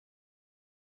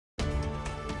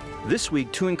This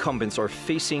week, two incumbents are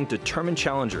facing determined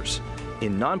challengers.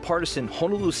 In nonpartisan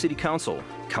Honolulu City Council,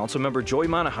 Councilmember Joey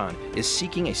Manahan is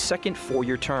seeking a second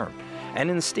four-year term. And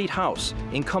in the State House,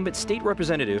 incumbent State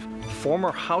Representative,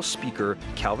 former House Speaker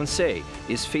Calvin Say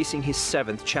is facing his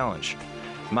seventh challenge.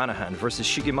 Manahan versus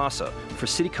Shigemasa for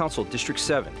City Council District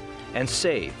 7, and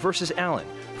Say versus Allen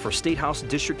for State House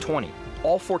District 20.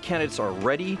 All four candidates are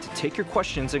ready to take your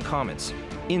questions and comments.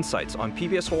 Insights on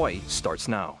PBS Hawaii starts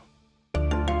now.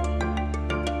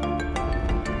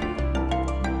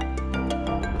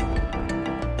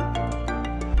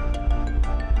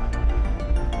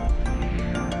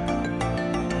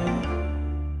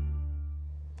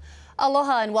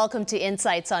 Aloha and welcome to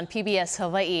Insights on PBS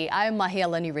Hawaii. I'm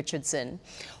Mahialani Richardson.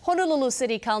 Honolulu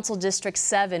City Council District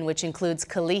 7, which includes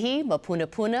Kalihi,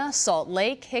 Mapunapuna, Salt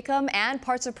Lake, Hickam, and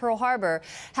parts of Pearl Harbor,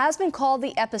 has been called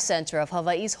the epicenter of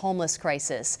Hawaii's homeless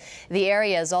crisis. The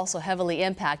area is also heavily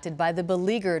impacted by the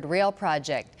beleaguered rail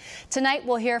project. Tonight,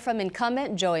 we'll hear from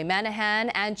incumbent Joey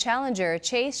Manahan and challenger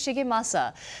Chace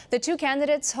Shigemasa, the two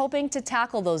candidates hoping to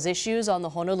tackle those issues on the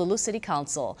Honolulu City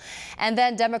Council. And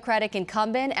then Democratic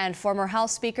incumbent and former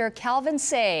House Speaker Calvin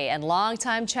Say and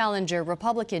longtime challenger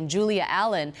Republican Julia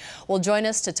Allen will join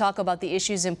us to talk about the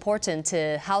issues important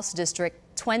to House District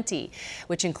 20,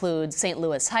 which includes St.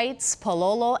 Louis Heights,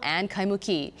 Palolo, and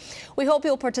Kaimuki. We hope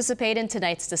you'll participate in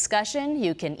tonight's discussion.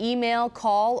 You can email,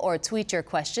 call, or tweet your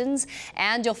questions,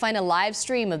 and you'll find a live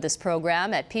stream of this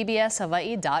program at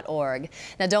pbshawaii.org.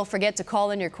 Now, don't forget to call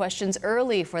in your questions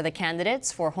early for the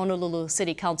candidates for Honolulu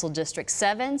City Council District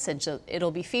 7, since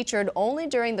it'll be featured only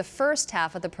during the first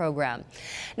half of the program.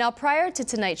 Now, prior to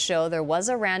tonight's show, there was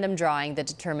a random drawing that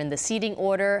determined the seating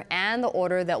order and the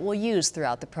order that we'll use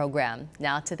throughout the program.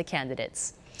 Now to the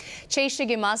candidates. Chace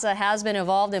Shigemasa has been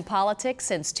involved in politics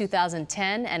since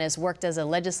 2010 and has worked as a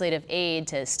legislative aide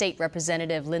to State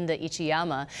Representative Linda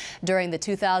Ichiyama during the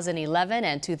 2011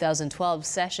 and 2012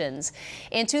 sessions.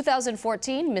 In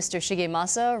 2014, Mr.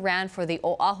 Shigemasa ran for the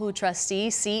Oahu trustee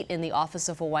seat in the Office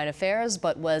of Hawaiian Affairs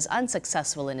but was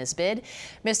unsuccessful in his bid.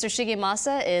 Mr.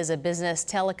 Shigemasa is a business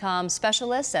telecom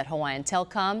specialist at Hawaiian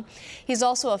Telcom. He's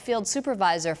also a field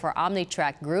supervisor for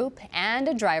Omnitrack Group and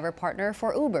a driver partner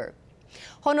for Uber.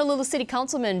 Honolulu City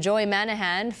Councilman Joey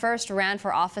Manahan first ran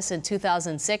for office in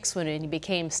 2006 when he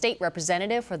became state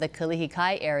representative for the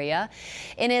Kalihi area.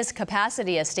 In his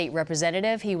capacity as state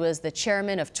representative, he was the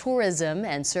chairman of tourism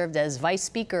and served as vice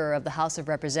speaker of the House of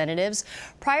Representatives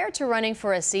prior to running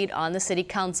for a seat on the City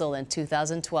Council in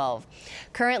 2012.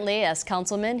 Currently, as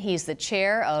councilman, he's the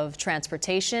chair of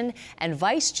transportation and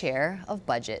vice chair of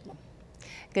budget.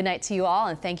 Good night to you all,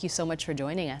 and thank you so much for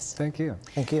joining us. Thank you.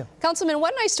 Thank you. Councilman,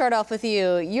 why don't I start off with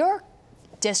you? Your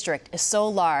district is so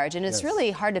large, and it's Yes.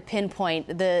 really hard to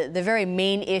pinpoint the very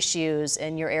main issues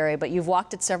in your area, but you've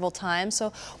walked it several times.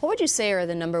 So what would you say are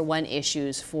the #1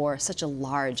 issues for such a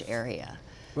large area?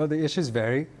 Well, the issues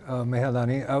vary,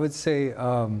 Mehalani. I would say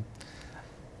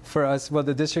for us, well,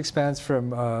 the district spans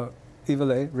from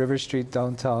Iwalei, River Street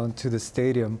downtown to the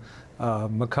stadium,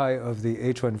 Makai of the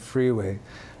H1 freeway.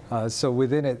 So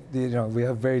within it, we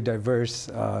have very diverse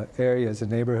areas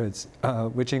and neighborhoods,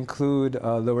 which include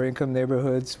lower income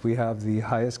neighborhoods. We have the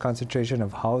highest concentration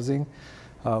of housing.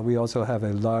 We also have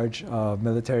a large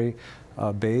military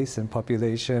base and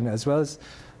population, as well as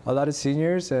a lot of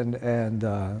seniors and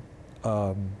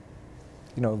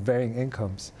varying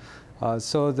incomes.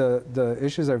 So the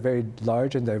issues are very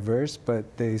large and diverse, but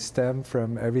they stem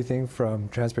from everything from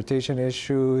transportation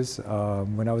issues.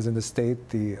 When I was in the state,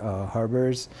 the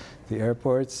harbors, the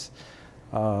airports,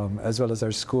 as well as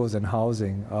our schools and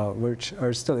housing, which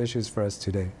are still issues for us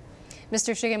today.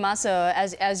 Mr. Shigemasa,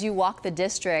 as you walk the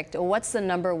district, what's the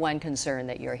 #1 concern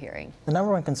that you're hearing? The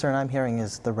 #1 concern I'm hearing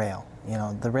is the rail.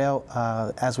 The rail,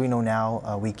 as we know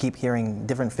now, we keep hearing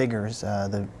different figures.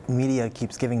 The media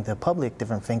keeps giving the public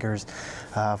different figures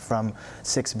from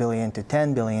 $6 billion to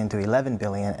 $10 billion to $11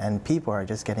 billion, and people are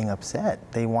just getting upset.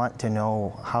 They want to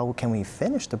know how can we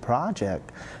finish the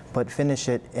project, but finish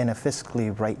it in a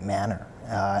fiscally right manner,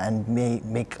 and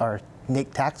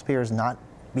make taxpayers not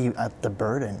be at the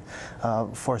burden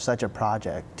for such a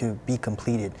project to be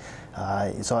completed.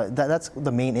 So that's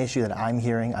the main issue that I'm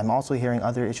hearing. I'm also hearing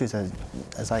other issues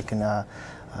as I can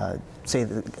say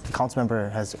the council member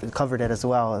has covered it as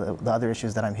well, the other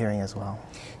issues that I'm hearing as well.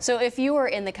 So if you were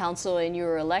in the council and you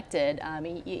were elected,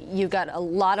 you've got a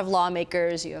lot of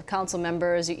lawmakers, you have council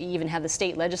members, you even have the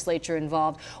state legislature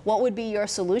involved. What would be your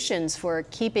solutions for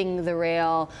keeping the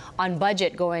rail on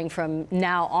budget going from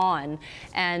now on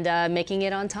and making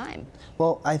it on time?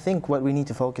 Well, I think what we need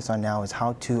to focus on now is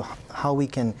how we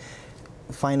can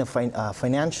find a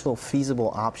financial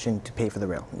feasible option to pay for the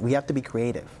rail. We have to be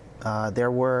creative.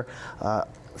 There were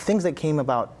things that came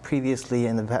about previously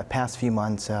in the past few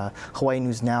months. Hawaii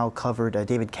News Now covered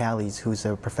David Kalihi, who's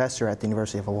a professor at the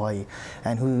University of Hawaii,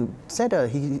 and who said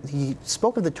he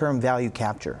spoke of the term value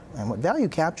capture. And what value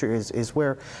capture is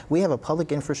where we have a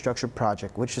public infrastructure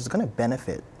project which is going to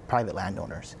benefit private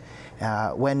landowners.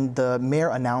 When the mayor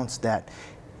announced that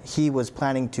he was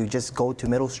planning to just go to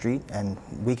Middle Street, and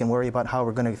we can worry about how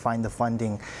we're going to find the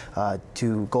funding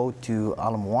to go to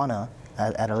Ala Moana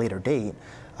at a later date,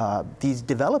 these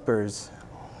developers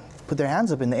put their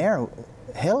hands up in the air.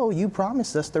 Hello, you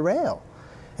promised us the rail.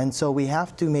 And so we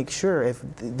have to make sure if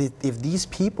these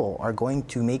people are going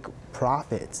to make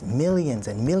profits, millions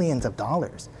and millions of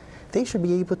dollars, they should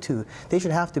be able to, they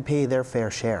should have to pay their fair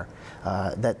share.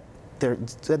 That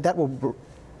will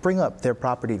bring up their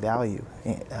property value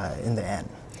in the end.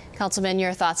 Councilman,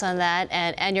 your thoughts on that,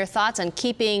 and your thoughts on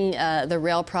keeping the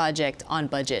rail project on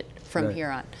budget from here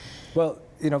on? Well,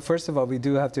 you know, first of all, we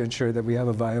do have to ensure that we have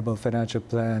a viable financial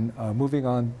plan moving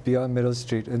on beyond Middle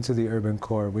Street into the urban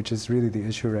core, which is really the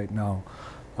issue right now.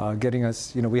 Getting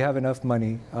us, you know, we have enough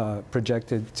money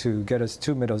projected to get us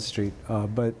to Middle Street,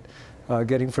 but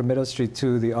getting from Middle Street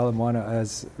to the Ala Moana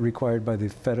as required by the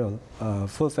federal,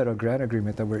 full federal grant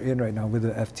agreement that we're in right now with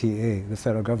the FTA, the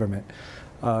federal government,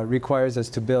 requires us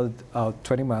to build out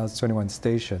 20 miles, 21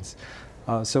 stations.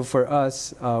 So for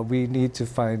us, we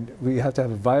have to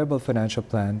have a viable financial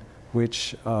plan,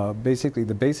 which basically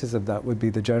the basis of that would be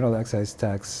the general excise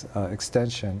tax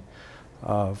extension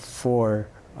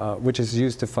which is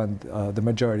used to fund the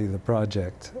majority of the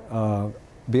project.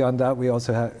 Beyond that, we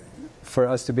also have, for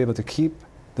us to be able to keep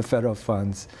the federal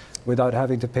funds without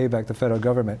having to pay back the federal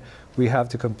government, we have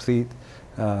to complete,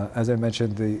 as I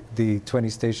mentioned, the 20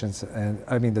 stations, and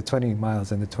I mean the 20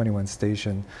 miles and the 21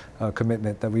 station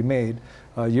commitment that we made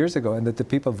years ago and that the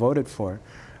people voted for.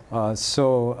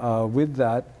 So with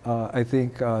that, I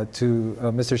think to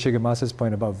Mr. Shigemasa's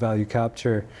point about value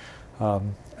capture,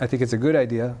 I think it's a good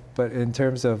idea, but in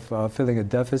terms of filling a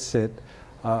deficit,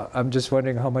 I'm just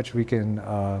wondering how much we can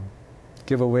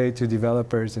give away to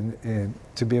developers and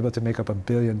to be able to make up $1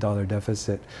 billion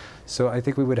deficit. So I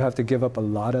think we would have to give up a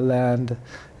lot of land,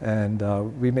 and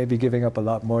we may be giving up a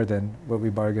lot more than what we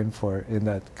bargained for in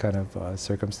that kind of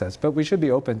circumstance. But we should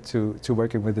be open to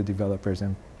working with the developers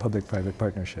and public-private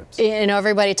partnerships. You know,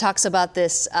 everybody talks about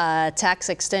this tax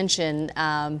extension,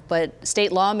 but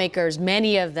state lawmakers,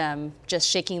 many of them just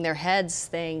shaking their heads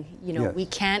saying, you know, we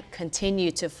can't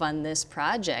continue to fund this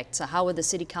project. So how would the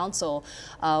City Council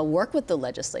work with the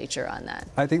legislature on that?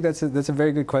 I think that's a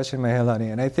very good question,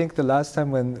 Mahelani. And I think the last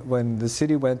time when the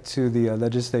city went to the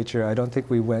legislature, I don't think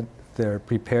we went there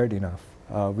prepared enough.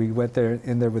 We went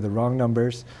in there with the wrong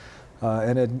numbers.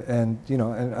 And you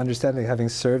know, and understanding, having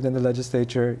served in the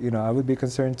legislature, you know, I would be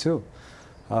concerned too.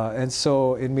 And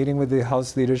so, in meeting with the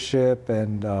House leadership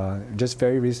and just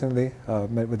very recently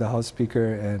met with the House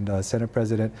Speaker and Senate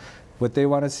President, what they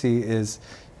want to see is,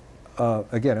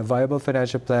 again, a viable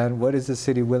financial plan. What is the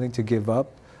city willing to give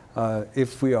up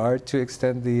if we are to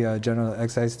extend the general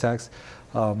excise tax?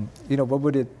 You know, what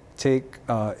would it take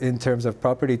in terms of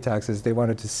property taxes? They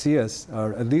wanted to see us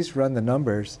at least run the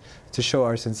numbers to show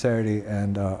our sincerity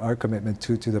and our commitment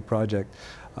to the project.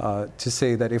 To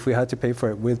say that if we had to pay for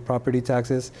it with property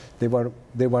taxes, they want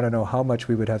to know how much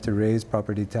we would have to raise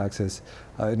property taxes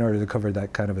in order to cover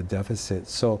that kind of a deficit.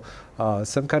 So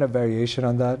some kind of variation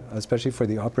on that, especially for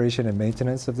the operation and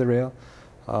maintenance of the rail.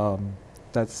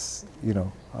 That's, you know,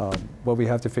 what we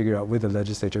have to figure out with the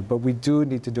legislature. But we do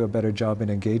need to do a better job in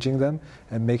engaging them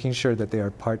and making sure that they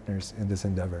are partners in this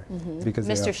endeavor. Because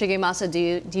Mr. Shigemasa,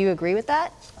 do you agree with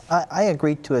that? I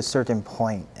agree to a certain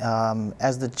point.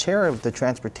 As the chair of the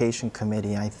Transportation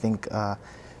Committee, I think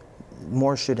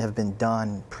more should have been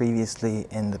done previously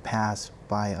in the past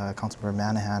by Councilmember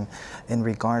Manahan in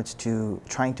regards to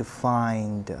trying to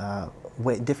find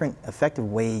different effective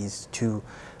ways to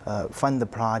fund the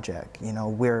project. You know,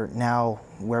 we're now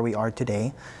where we are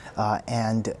today,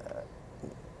 and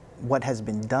what has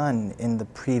been done in the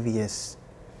previous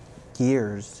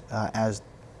years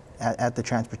at the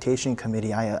Transportation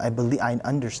Committee, I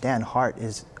understand HART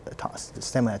is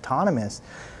semi-autonomous,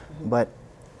 but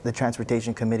the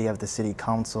Transportation Committee of the City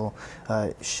Council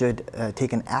should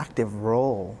take an active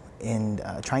role in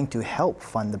trying to help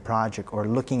fund the project or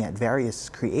looking at various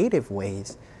creative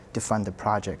ways to fund the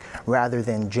project, rather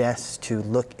than just to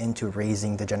look into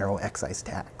raising the general excise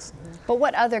tax. But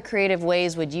what other creative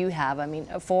ways would you have? I mean,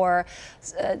 for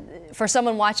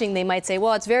someone watching, they might say,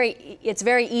 well, it's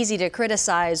very easy to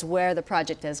criticize where the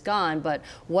project has gone, but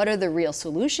what are the real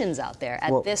solutions out there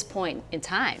at this point in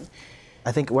time?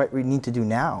 I think what we need to do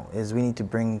now is we need to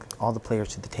bring all the players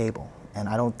to the table. And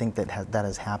I don't think that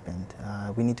has happened.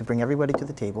 We need to bring everybody to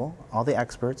the table, all the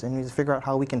experts, and we need to figure out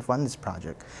how we can fund this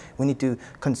project. We need to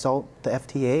consult the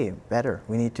FTA better.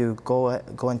 We need to go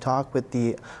and talk with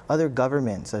the other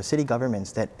governments, city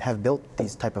governments that have built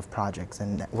these type of projects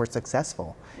and that were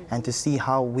successful, and to see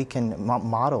how we can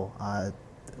model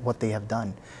what they have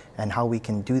done and how we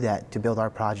can do that to build our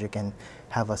project and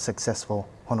have a successful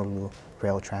Honolulu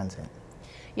rail transit.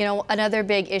 You know, another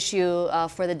big issue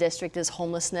for the district is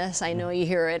homelessness. I know you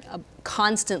hear it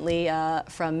constantly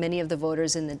from many of the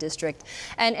voters in the district.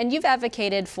 And you've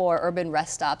advocated for urban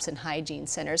rest stops and hygiene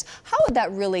centers. How would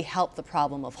that really help the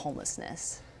problem of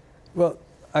homelessness? Well,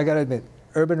 I gotta admit,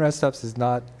 urban rest stops is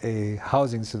not a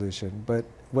housing solution, but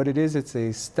what it is, it's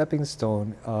a stepping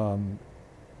stone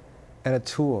and a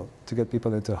tool to get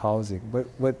people into housing. But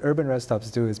what urban rest stops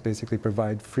do is basically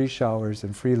provide free showers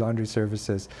and free laundry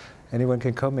services. Anyone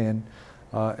can come in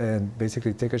and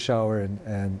basically take a shower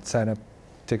and sign up,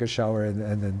 take a shower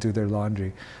and then do their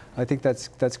laundry. I think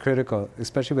that's critical,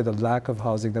 especially with the lack of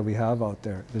housing that we have out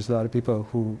there. There's a lot of people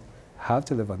who have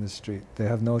to live on the street. They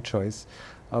have no choice,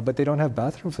 but they don't have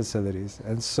bathroom facilities.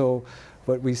 And so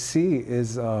what we see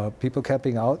is people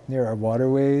camping out near our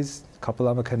waterways,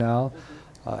 Kapalama Canal.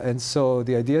 And so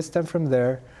the idea stemmed from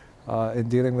there in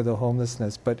dealing with the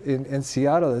homelessness. But in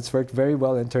Seattle, it's worked very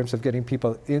well in terms of getting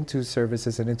people into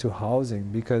services and into housing,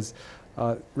 because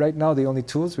right now the only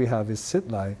tools we have is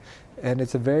sit-lie, and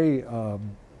it's very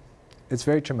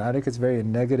traumatic. It's very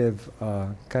negative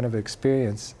kind of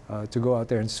experience to go out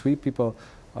there and sweep people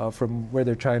from where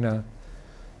they're trying to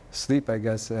sleep, I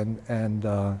guess, and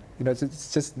you know,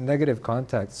 it's just negative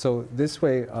contact. So this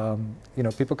way, you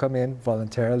know, people come in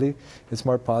voluntarily. It's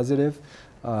more positive,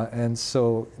 and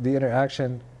so the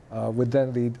interaction would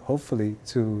then lead, hopefully,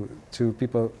 to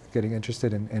people getting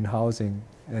interested in housing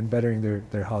and bettering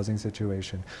their housing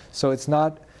situation. So it's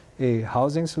not a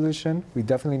housing solution. We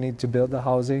definitely need to build the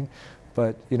housing,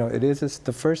 but you know, it is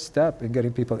the first step in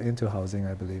getting people into housing,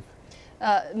 I believe.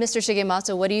 Mr.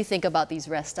 Shigemasa, what do you think about these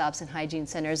rest stops and hygiene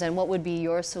centers, and what would be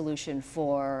your solution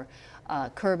for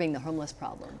curbing the homeless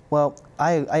problem? Well,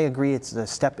 I agree. It's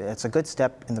a good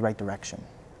step in the right direction.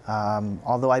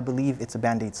 Although I believe it's a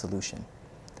band-aid solution.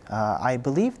 I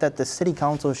believe that the City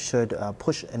Council should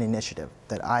push an initiative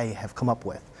that I have come up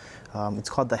with. It's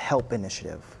called the HELP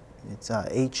Initiative. It's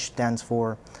H stands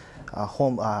for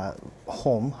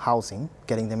home, housing,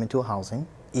 getting them into housing.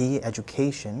 E,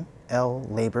 education. L,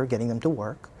 labor, getting them to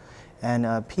work.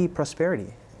 And P,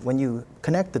 prosperity. When you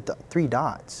connect the three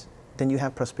dots, then you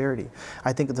have prosperity.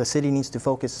 I think the city needs to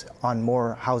focus on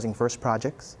more housing first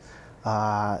projects.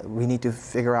 We need to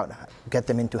figure out, get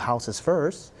them into houses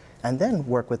first, and then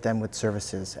work with them with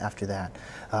services after that,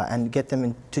 and get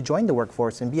them to join the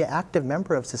workforce and be an active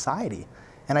member of society.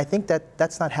 And I think that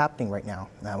that's not happening right now.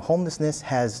 Homelessness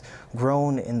has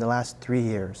grown in the last 3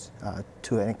 years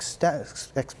to an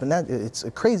exponent. It's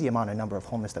a crazy amount of number of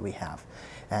homeless that we have.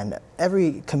 And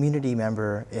every community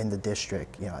member in the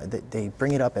district, you know, they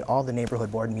bring it up at all the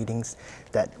neighborhood board meetings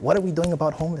that, what are we doing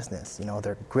about homelessness? You know,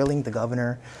 they're grilling the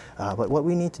governor. But what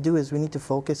we need to do is we need to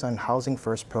focus on housing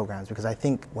first programs, because I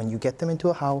think when you get them into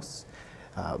a house,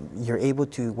 you're able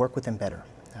to work with them better.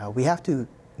 We have to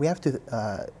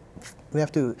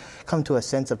come to a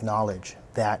sense of knowledge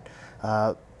that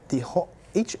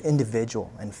each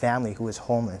individual and family who is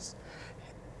homeless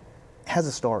has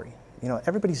a story. You know,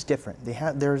 everybody's different.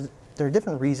 There are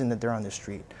different reasons that they're on the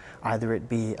street. Either it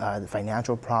be the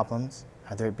financial problems,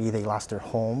 either it be they lost their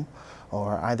home,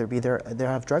 or either be they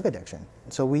have drug addiction.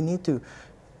 So we need to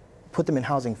put them in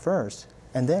housing first,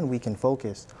 and then we can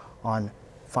focus on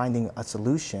finding a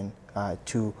solution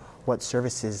to what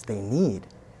services they need,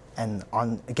 and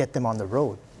get them on the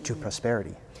road to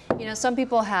prosperity. You know, some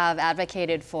people have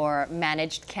advocated for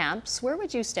managed camps. Where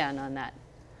would you stand on that?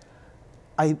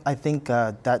 I think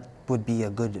that would be a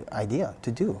good idea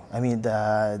to do. I mean,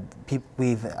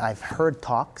 I've heard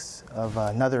talks of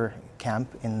another camp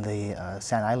in the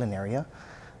Sand Island area,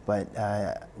 but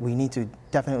we need to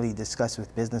definitely discuss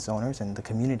with business owners and the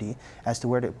community as to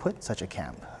where to put such a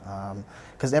camp.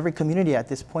 Because every community at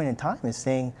this point in time is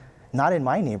saying, not in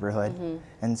my neighborhood,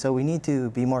 and so we need to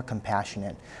be more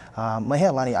compassionate.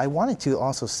 Mahealani, I wanted to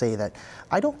also say that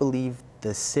I don't believe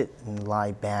the sit and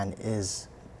lie ban is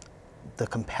the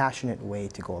compassionate way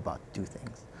to go about do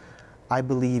things. I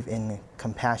believe in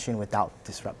compassion without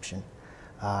disruption.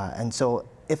 And so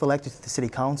if elected to the City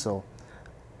Council,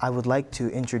 I would like to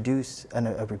introduce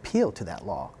a repeal to that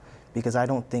law, because I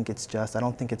don't think it's just, I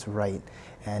don't think it's right,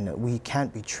 and we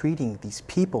can't be treating these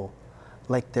people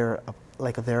like they're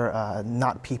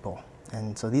not people.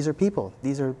 And so these are people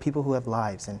who have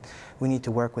lives, and we need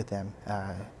to work with them.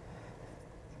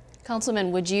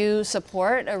 Councilman, would you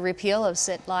support a repeal of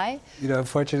sit-lie? You know,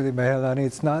 unfortunately, Mahelani,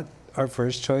 it's not our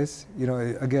first choice. You know,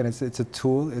 again, it's a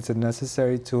tool, it's a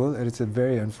necessary tool, and it's a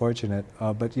very unfortunate.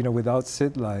 But you know, without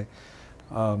sit-lie,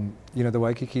 you know, the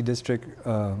Waikiki district,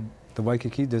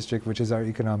 which is our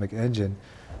economic engine,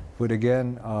 would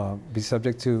again be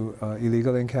subject to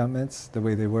illegal encampments the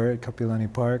way they were at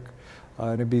Kapilani Park.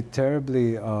 And it'd be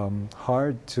terribly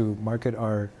hard to market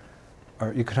our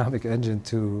economic engine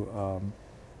to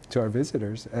our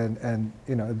visitors, and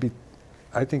you know, it'd be,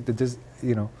 I think that this,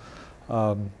 you know,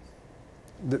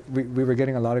 we were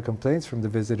getting a lot of complaints from the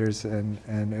visitors,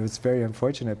 and it was very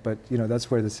unfortunate. But you know, that's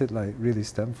where the sit-lie really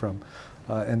stemmed from,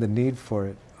 and the need for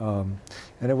it.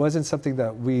 And it wasn't something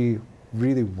that we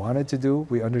really wanted to do.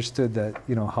 We understood that,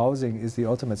 you know, housing is the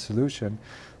ultimate solution,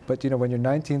 but you know, when you're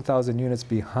 19,000 units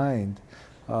behind,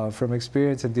 from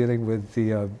experience in dealing with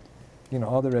the you know,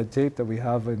 all the red tape that we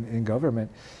have in government,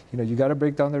 you know, you got to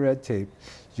break down the red tape.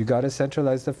 You got to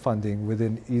centralize the funding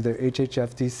within either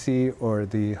HHFDC or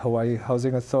the Hawaii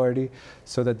Housing Authority,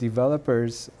 so that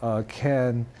developers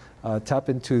can tap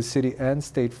into city and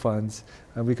state funds,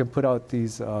 and we can put out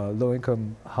these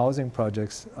low-income housing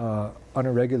projects on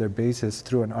a regular basis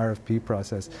through an RFP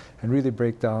process, and really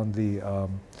break down the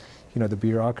you know, the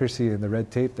bureaucracy and the red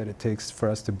tape that it takes for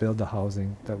us to build the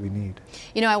housing that we need.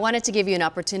 You know, I wanted to give you an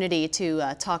opportunity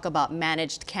to talk about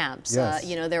managed camps. Yes.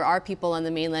 You know, there are people on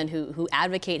the mainland who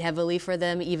advocate heavily for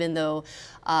them, even though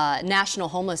national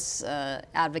homeless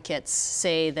advocates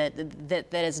say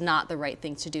that is not the right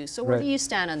thing to do. So where do you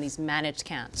stand on these managed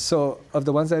camps? So of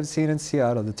the ones I've seen in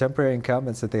Seattle, the temporary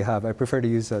encampments that they have, I prefer to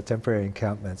use temporary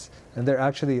encampments. And they're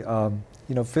actually,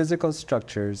 you know, physical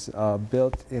structures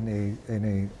built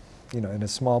in a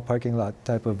small parking lot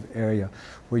type of area,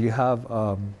 where you have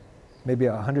maybe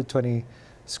a 120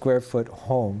 square foot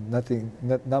home,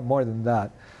 not more than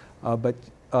that. But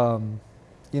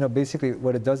you know, basically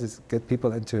what it does is get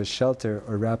people into a shelter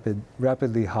or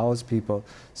rapidly house people,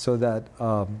 so that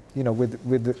you know,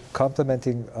 with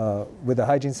complementing with a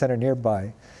hygiene center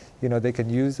nearby, you know, they can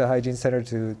use the hygiene center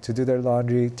to do their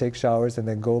laundry, take showers, and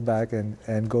then go back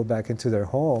and go back into their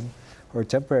home or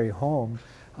temporary home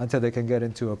until they can get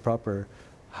into a proper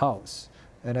house.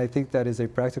 And I think that is a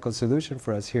practical solution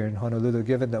for us here in Honolulu,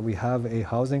 given that we have a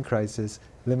housing crisis,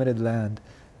 limited land,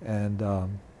 and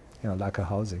you know, lack of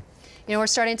housing. You know, we're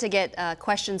starting to get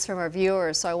questions from our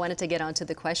viewers, so I wanted to get onto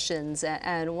the questions.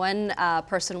 And one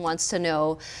person wants to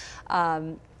know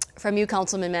from you,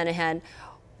 Councilman Manahan,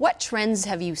 what trends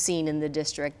have you seen in the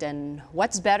district, and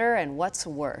what's better and what's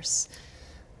worse?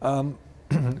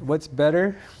 What's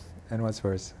better and what's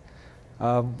worse?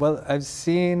 Well, I've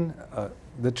seen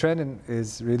the trend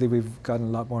is really we've gotten a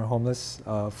lot more homeless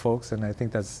folks, and I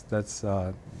think that's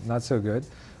not so good.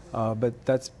 But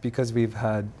that's because we've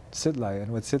had sit-lie,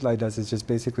 and what sit-lie does is just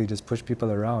basically just push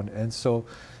people around. And so,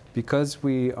 because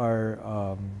we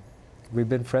are we've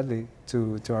been friendly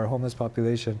to our homeless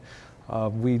population,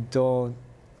 we don't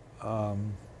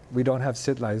have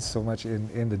sit-lies so much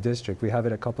in the district. We have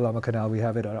it at Kapalama Canal, we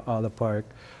have it at Ala Park.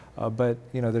 But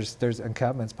you know, there's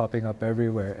encampments popping up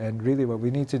everywhere, and really what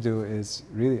we need to do is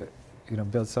really, you know,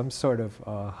 build some sort of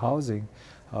housing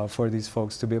for these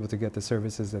folks to be able to get the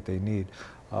services that they need.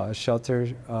 Shelter,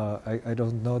 I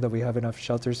don't know that we have enough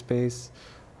shelter space.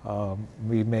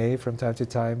 We may from time to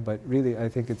time, but really I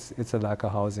think it's a lack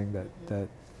of housing that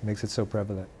makes it so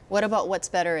prevalent. What about what's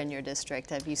better in your district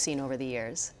have you seen over the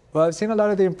years? Well, I've seen a lot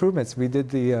of the improvements. We did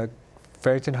the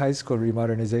Farrington High School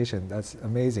remodernization. That's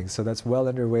amazing. So that's well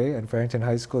underway, and Farrington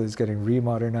High School is getting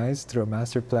remodernized through a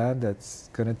master plan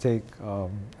that's going to take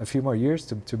a few more years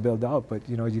to build out. But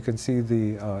you know, you can see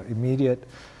the immediate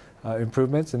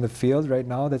improvements in the field right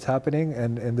now that's happening,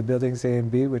 and in the buildings A and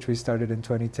B, which we started in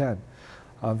 2010.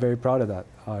 I'm very proud of that.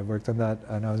 I worked on that,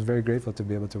 and I was very grateful to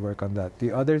be able to work on that.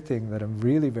 The other thing that I'm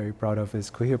really very proud of is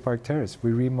Kuhia Park Terrace.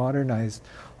 We remodernized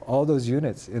all those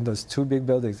units in those two big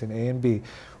buildings in A and B,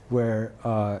 where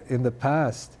in the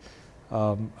past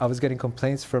I was getting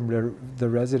complaints from the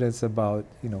residents about,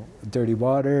 you know, dirty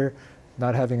water,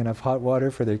 not having enough hot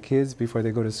water for their kids before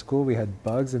they go to school. We had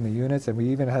bugs in the units, and we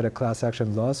even had a class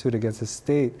action lawsuit against the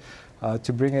state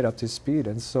to bring it up to speed.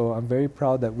 And so I'm very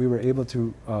proud that we were able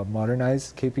to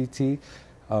modernize KPT,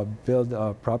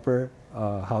 build proper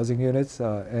housing units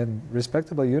and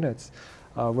respectable units,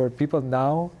 where people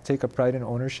now take a pride in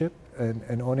ownership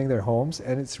and owning their homes,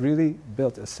 and it's really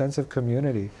built a sense of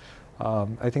community.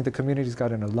 I think the community's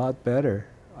gotten a lot better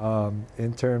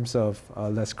in terms of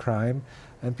less crime,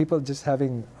 and people just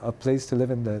having a place to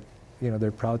live in that, you know,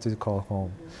 they're proud to call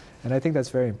home. And I think that's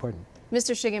very important.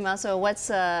 Mr. Shigemasa,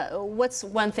 what's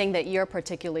one thing that you're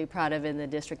particularly proud of in the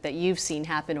district that you've seen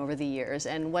happen over the years,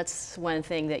 and what's one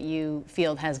thing that you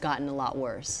feel has gotten a lot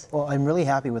worse? Well, I'm really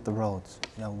happy with the roads.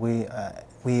 You know,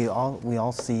 we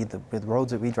all see the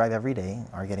roads that we drive every day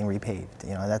are getting repaved.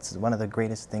 You know, that's one of the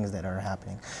greatest things that are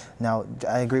happening. Now,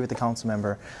 I agree with the council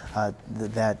member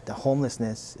that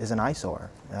homelessness is an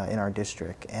eyesore in our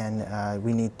district, and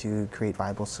we need to create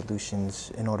viable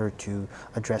solutions in order to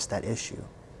address that issue.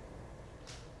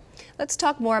 Let's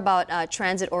talk more about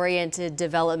transit-oriented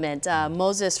development.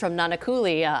 Moses from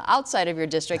Nanakuli, outside of your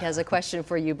district, has a question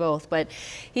for you both. But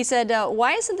he said,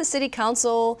 why isn't the City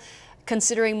Council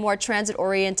considering more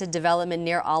transit-oriented development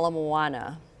near Ala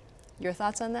Moana? Your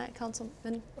thoughts on that,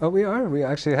 Councilman? Oh, we are. We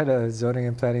actually had a zoning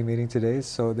and planning meeting today.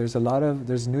 So there's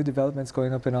there's new developments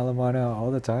going up in Ala Moana all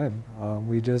the time.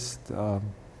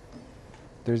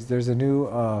 There's a new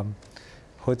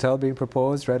hotel being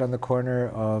proposed right on the corner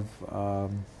of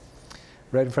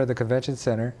right in front of the convention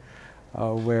center,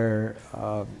 where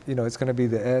you know, it's going to be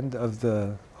the end of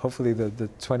hopefully the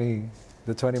 20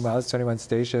 miles, 21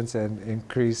 stations, and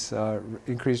increased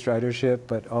ridership.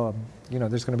 But you know,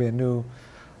 there's going to be a new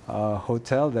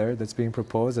hotel there that's being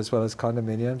proposed, as well as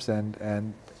condominiums,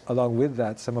 and along with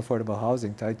that, some affordable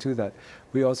housing tied to that.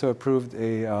 We also approved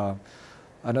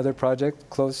another project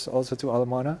close also to Ala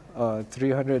Moana,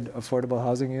 300 affordable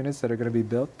housing units that are going to be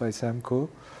built by Sam Koo.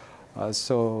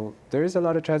 So there is a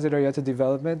lot of transit-oriented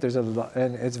development. There's a lot,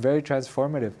 and it's very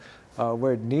transformative.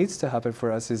 Where it needs to happen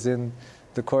for us is in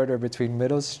the corridor between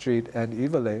Middle Street and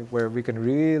Ivalai, where we can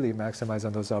really maximize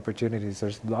on those opportunities.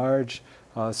 There's large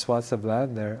swaths of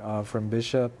land there from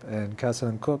Bishop and Castle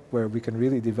and Cook, where we can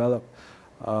really develop,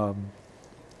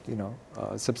 you know,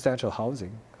 substantial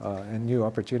housing and new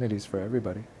opportunities for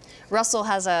everybody. Russell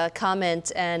has a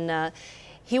comment, and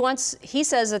he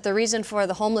says that the reason for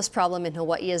the homeless problem in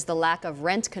Hawaii is the lack of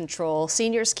rent control.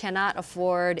 Seniors cannot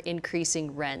afford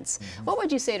increasing rents. What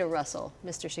would you say to Russell,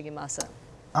 Mr. Shigemasa?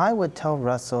 I would tell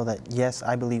Russell that yes,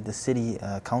 I believe the city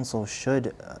council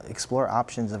should explore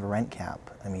options of a rent cap.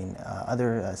 I mean,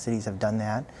 other cities have done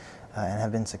that and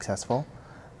have been successful.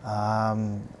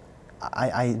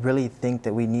 I really think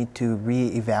that we need to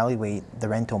reevaluate the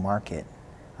rental market.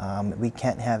 We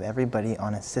can't have everybody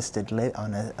on assistance,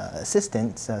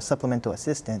 supplemental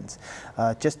assistance,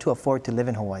 just to afford to live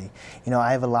in Hawaii. You know,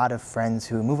 I have a lot of friends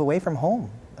who move away from home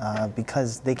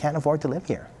because they can't afford to live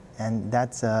here, and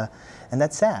that's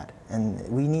sad. And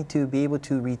we need to be able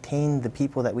to retain the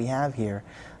people that we have here,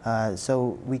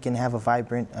 so we can have a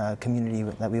vibrant community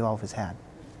that we've always had.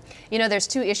 You know, there's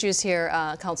two issues here,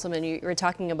 Councilman. You were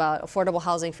talking about affordable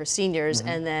housing for seniors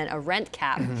and then a rent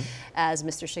cap, as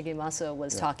Mr. Shigemasa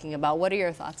was talking about. What are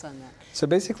your thoughts on that? So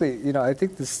basically, you know, I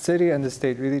think the city and the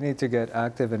state really need to get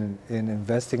active in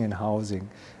investing in housing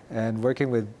and working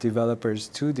with developers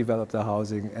to develop the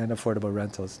housing and affordable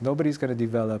rentals. Nobody's going to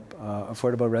develop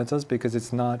affordable rentals because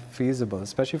it's not feasible,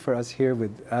 especially for us here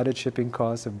with added shipping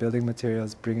costs of building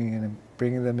materials, bringing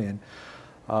them in.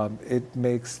 It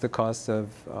makes the cost of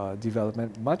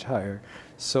development much higher.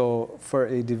 So for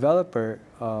a developer,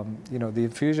 you know, the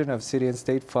infusion of city and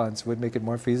state funds would make it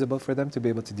more feasible for them to be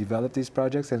able to develop these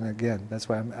projects. And again, that's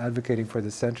why I'm advocating for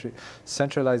the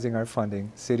centralizing our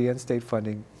funding, city and state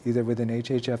funding, either within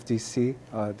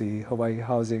HHFDC, the Hawaii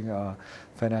Housing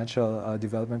Financial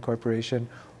Development Corporation,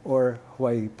 or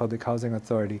Hawaii Public Housing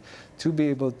Authority, to be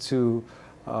able to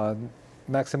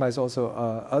maximize also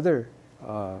other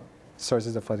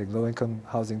sources of funding, low-income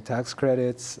housing tax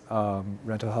credits,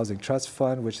 rental housing trust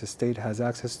fund, which the state has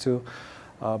access to.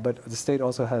 But the state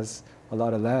also has a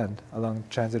lot of land along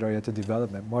transit-oriented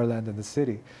development, more land than the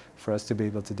city, for us to be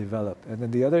able to develop. And then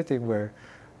the other thing where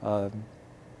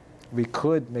we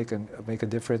could make a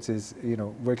difference is, you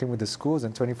know, working with the schools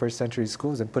and 21st century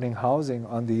schools and putting housing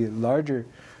on the larger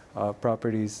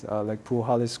properties like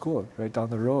Pu'uhale School right down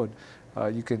the road.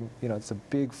 You can, you know, it's a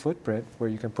big footprint where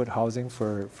you can put housing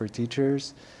for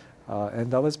teachers,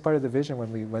 and that was part of the vision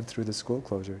when we went through the school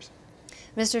closures.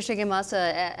 Mr.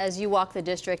 Shigemasa, as you walk the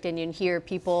district and you hear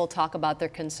people talk about their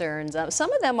concerns,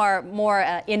 some of them are more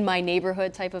in my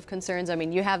neighborhood type of concerns. I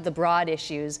mean, you have the broad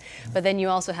issues, but then you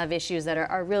also have issues that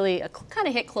are really kind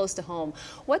of hit close to home.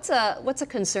 What's a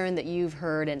concern that you've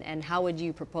heard, and how would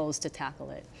you propose to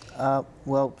tackle it?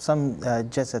 Well,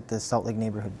 just at the Salt Lake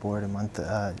Neighborhood Board a month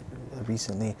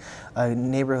recently, a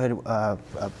neighborhood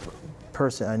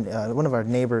person, one of our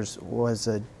neighbors was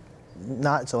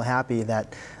not so happy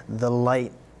that the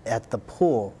light at the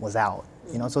pool was out.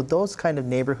 You know, so those kind of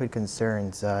neighborhood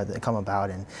concerns that come about,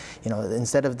 and you know,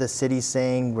 instead of the city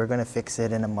saying we're going to fix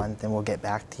it in a month and we'll get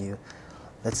back to you,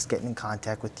 let's get in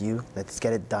contact with you, let's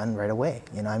get it done right away.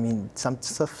 You know, I mean, some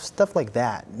stuff like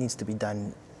that needs to be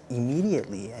done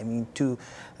immediately. I mean, to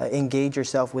engage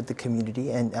yourself with the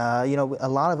community, and you know, a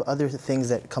lot of other things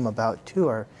that come about too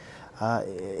are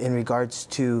in regards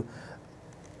to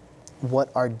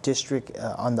what our district,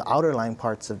 on the outer line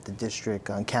parts of the district,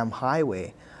 on Cam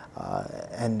Highway,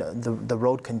 and the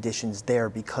road conditions there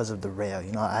because of the rail.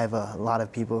 You know, I have a lot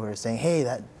of people who are saying, hey,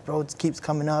 that road keeps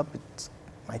coming up,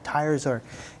 my tires are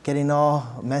getting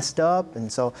all messed up,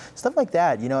 and so stuff like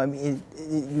that. You know, I mean,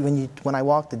 when I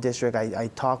walk the district, I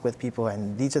talk with people,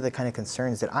 and these are the kind of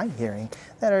concerns that I'm hearing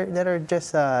that are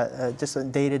just a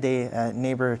day-to-day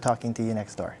neighbor talking to you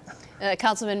next door.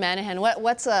 Councilman Manahan,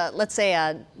 what's let's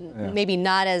say maybe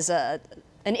not as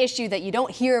an issue that you don't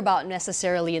hear about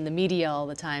necessarily in the media all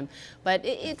the time, but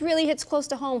it really hits close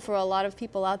to home for a lot of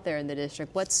people out there in the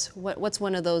district. What's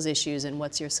one of those issues, and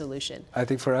what's your solution? I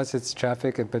think for us it's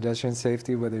traffic and pedestrian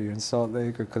safety, whether you're in Salt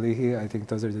Lake or Kalihi. I think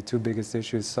those are the two biggest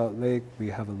issues. Salt Lake,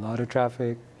 we have a lot of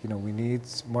traffic. You know, we need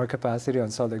more capacity on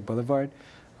Salt Lake Boulevard.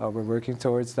 We're working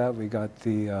towards that. We got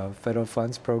the federal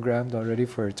funds programmed already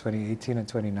for 2018 and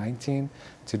 2019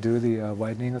 to do the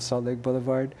widening of Salt Lake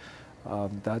Boulevard.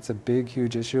 That's a big,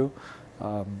 huge issue.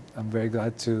 I'm very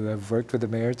glad to have worked with the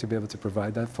mayor to be able to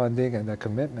provide that funding and that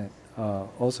commitment,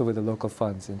 also with the local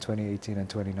funds in 2018 and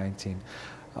 2019.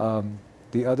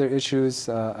 The other issues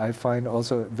I find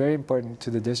also very important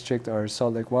to the district are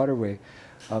Salt Lake Waterway,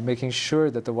 making sure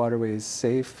that the waterway is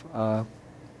safe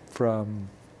from,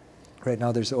 right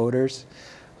now there's odors,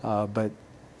 but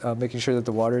making sure that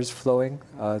the water is flowing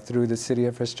through the city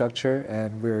infrastructure,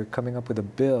 and we're coming up with a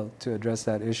bill to address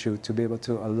that issue, to be able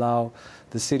to allow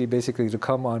the city basically to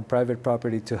come on private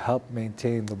property to help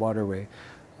maintain the waterway.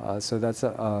 So that's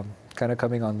kind of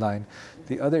coming online.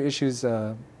 The other issues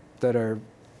that are,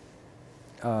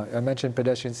 I mentioned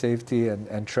pedestrian safety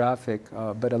and traffic,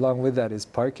 but along with that is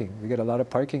parking. We get a lot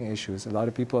of parking issues. A lot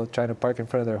of people trying to park in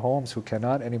front of their homes who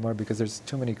cannot anymore because there's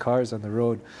too many cars on the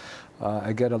road.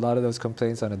 I get a lot of those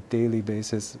complaints on a daily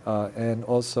basis, and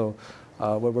also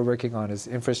what we're working on is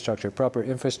infrastructure, proper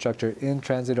infrastructure in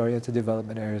transit-oriented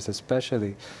development areas,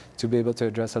 especially to be able to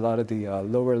address a lot of the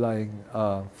lower-lying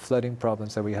flooding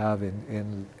problems that we have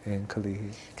in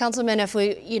Kalihi. Councilman, if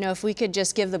we could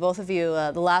just give the both of you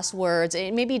the last words,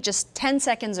 maybe just 10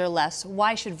 seconds or less,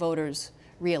 why should voters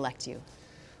re-elect you?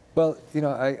 Well, you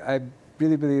know, I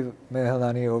really believe,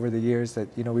 Mehalani, over the years that,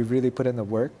 you know, we've really put in the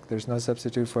work. There's no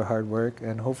substitute for hard work,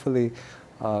 and hopefully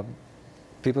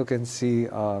people can see,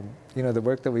 you know, the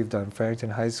work that we've done. Farrington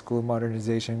High School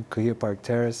modernization, Kuhia Park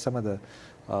Terrace, some of the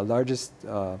largest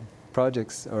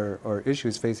projects or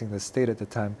issues facing the state at the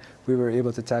time, we were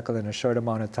able to tackle in a short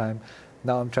amount of time.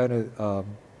 Now I'm trying to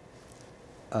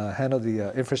handle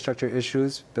the infrastructure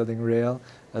issues, building rail,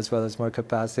 as well as more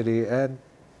capacity, and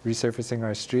resurfacing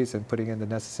our streets and putting in the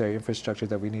necessary infrastructure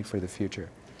that we need for the future.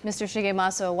 Mr.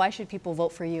 Shigemasa, why should people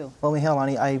vote for you? Well,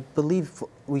 Mihailani, I believe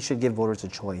we should give voters a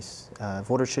choice.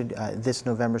 Voters should, this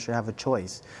November, should have a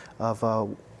choice of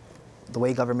the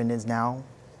way government is now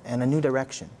and a new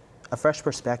direction, a fresh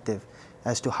perspective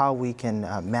as to how we can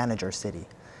manage our city.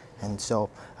 And so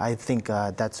I think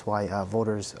that's why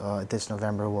voters this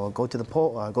November will go to the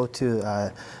poll, go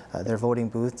to their voting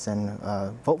booths and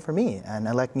vote for me and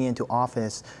elect me into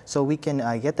office, so we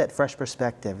can get that fresh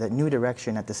perspective, that new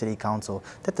direction at the City Council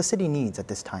that the city needs at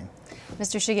this time.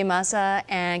 Mr. Shigemasa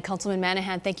and Councilman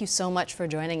Manahan, thank you so much for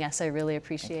joining us. I really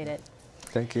appreciate it.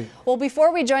 Thank you. Well,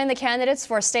 before we join the candidates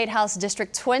for State House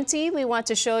District 20, we want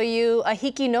to show you a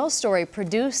Hiki No story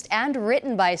produced and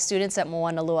written by students at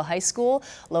Moanalua High School,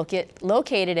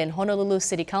 located in Honolulu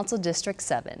City Council District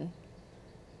 7.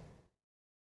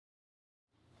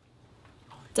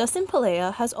 Dustin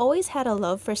Pelea has always had a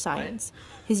love for science.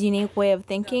 His unique way of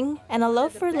thinking and a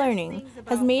love for learning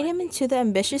has made him into the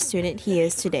ambitious student he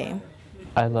is today.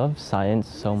 I love science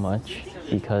so much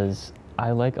because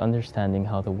I like understanding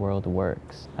how the world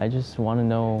works. I just want to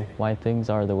know why things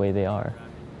are the way they are.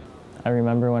 I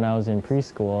remember when I was in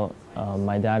preschool,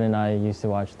 my dad and I used to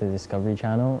watch the Discovery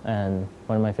Channel, and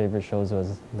one of my favorite shows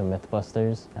was The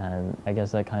Mythbusters, and I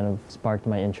guess that kind of sparked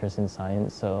my interest in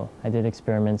science. So I did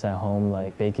experiments at home,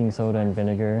 like baking soda and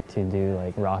vinegar to do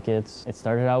like rockets. It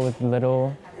started out with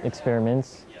little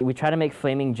experiments. We tried to make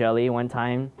flaming jelly one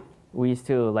time. We used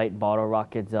to light bottle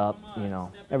rockets up, you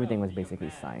know, everything was basically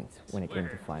science when it came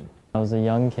to fun. I was a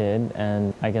young kid,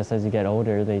 and I guess as you get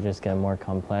older, they just get more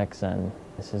complex, and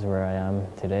this is where I am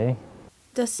today.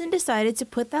 Dustin decided to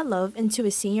put that love into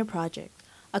his senior project,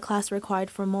 a class required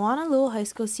for Moanalua High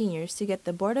School seniors to get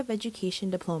the Board of Education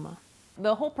diploma.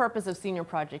 The whole purpose of Senior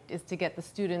Project is to get the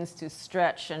students to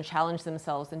stretch and challenge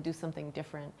themselves and do something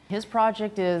different. His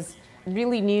project is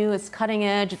really new, it's cutting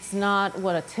edge, it's not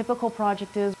what a typical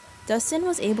project is. Dustin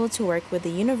was able to work with the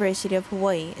University of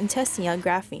Hawaii in testing out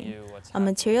graphene, a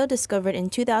material discovered in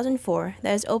 2004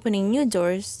 that is opening new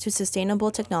doors to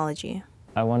sustainable technology.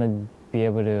 I want to be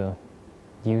able to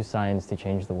use science to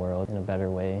change the world in a better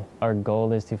way. Our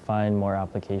goal is to find more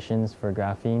applications for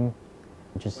graphene,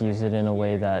 just use it in a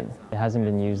way that it hasn't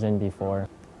been used in before.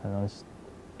 I don't know, just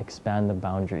expand the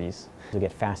boundaries. You'll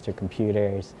get faster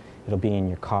computers, it'll be in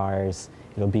your cars,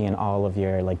 it'll be in all of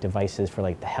your devices for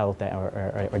the health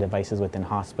or devices within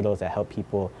hospitals that help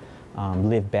people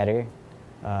live better.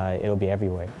 It'll be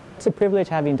everywhere. It's a privilege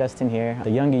having Dustin here.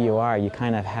 The younger you are, you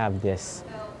kind of have this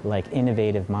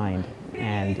innovative mind.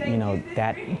 And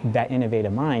that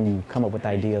innovative mind, you come up with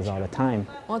ideas all the time.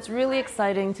 Well, it's really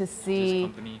exciting to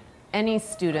see any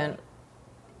student,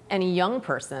 any young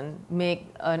person make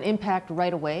an impact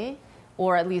right away,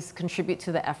 or at least contribute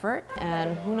to the effort.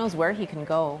 And who knows where he can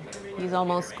go. He's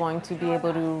almost going to be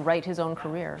able to write his own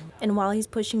career. And while he's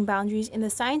pushing boundaries in the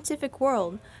scientific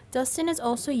world, Dustin is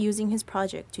also using his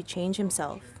project to change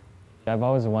himself. I've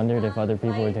always wondered if other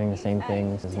people were doing the same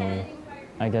things as me.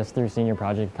 I guess through Senior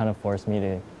Project kind of forced me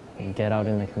to get out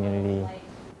in the community.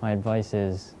 My advice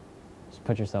is just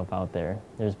put yourself out there.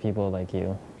 There's people like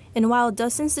you. And while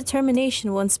Dustin's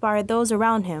determination will inspire those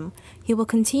around him, he will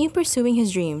continue pursuing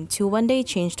his dream to one day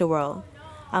change the world.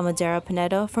 I'm Adara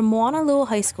Pineda from Honolulu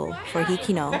High School for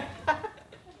Hikino.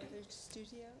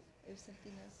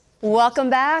 Welcome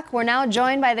back. We're now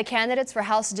joined by the candidates for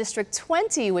House District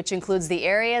 20, which includes the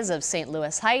areas of St.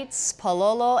 Louis Heights,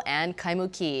 Palolo, and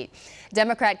Kaimuki.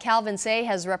 Democrat Calvin Say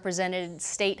has represented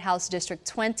State House District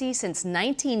 20 since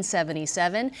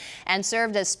 1977 and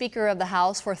served as Speaker of the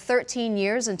House for 13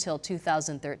 years until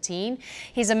 2013.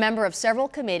 He's a member of several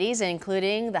committees,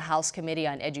 including the House Committee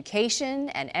on Education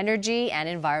and Energy and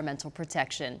Environmental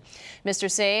Protection.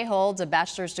 Mr. Say holds a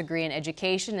bachelor's degree in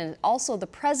education and is also the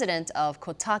president of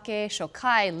Kotake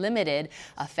Shokai Limited,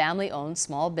 a family-owned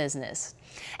small business.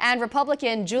 And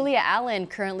Republican Julia Allen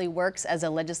currently works as a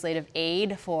legislative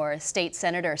aide for State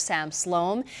Senator Sam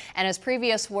Sloan and has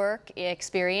previous work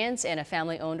experience in a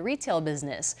family-owned retail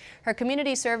business. Her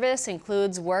community service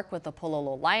includes work with the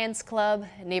Palolo Lions Club,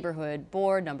 Neighborhood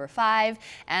Board Number 5,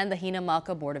 and the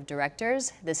Hinamaka Board of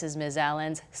Directors. This is Ms.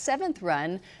 Allen's 7th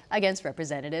run against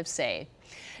Representative Say.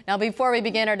 Now, before we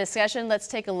begin our discussion, let's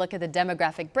take a look at the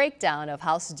demographic breakdown of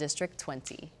House District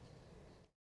 20.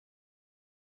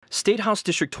 State House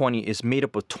District 20 is made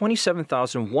up of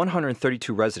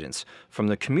 27,132 residents from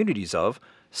the communities of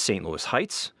St. Louis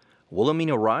Heights,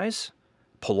 Wilhelmina Rise,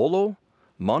 Palolo,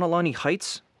 Maunalani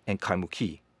Heights, and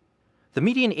Kaimuki. The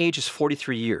median age is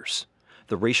 43 years.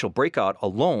 The racial breakout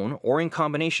alone or in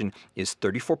combination is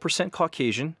 34%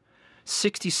 Caucasian,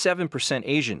 67%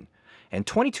 Asian, and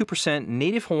 22%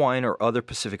 Native Hawaiian or other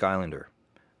Pacific Islander.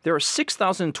 There are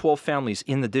 6,012 families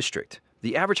in the district.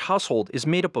 The average household is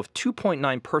made up of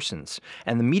 2.9 persons,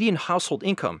 and the median household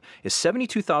income is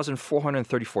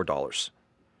 $72,434.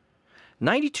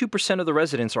 92% of the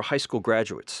residents are high school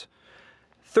graduates.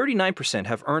 39%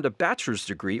 have earned a bachelor's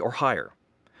degree or higher.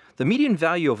 The median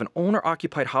value of an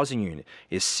owner-occupied housing unit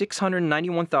is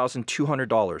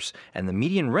 $691,200, and the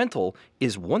median rental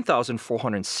is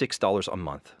 $1,406 a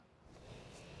month.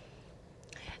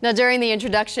 Now, during the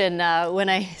introduction, when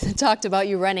I talked about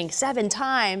you running 7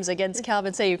 times against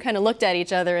Calvin Say, you kind of looked at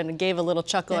each other and gave a little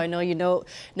chuckle. I know you know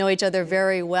each other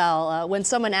very well. When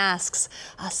someone asks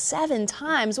 7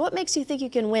 times, what makes you think you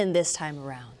can win this time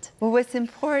around? Well, what's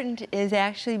important is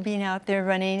actually being out there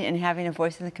running and having a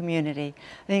voice in the community.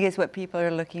 I think it's what people are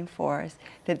looking for, is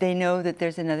that they know that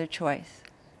there's another choice.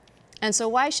 And so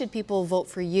why should people vote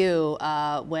for you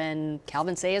when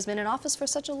Calvin Say has been in office for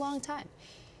such a long time?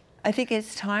 I think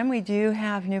it's time. We do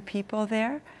have new people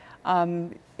there.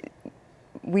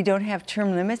 We don't have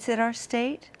term limits at our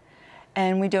state,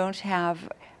 and we don't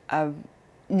have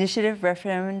initiative,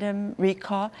 referendum,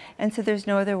 recall, and so there's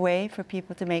no other way for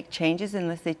people to make changes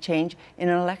unless they change in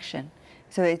an election.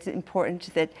 So it's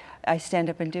important that I stand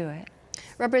up and do it.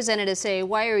 Representative Say,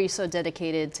 why are you so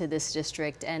dedicated to this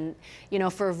district? And, you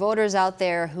know, for voters out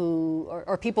there who,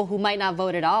 or people who might not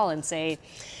vote at all and say,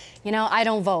 you know, I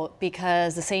don't vote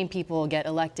because the same people get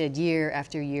elected year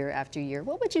after year after year.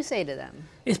 What would you say to them?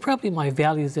 It's probably my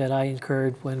values that I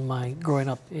incurred when growing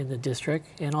up in the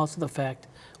district, and also the fact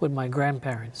with my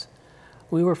grandparents.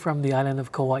 We were from the island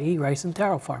of Kauai, rice and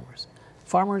taro farmers.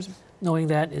 Farmers, knowing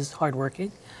that, is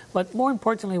hardworking. But more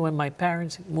importantly, when my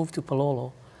parents moved to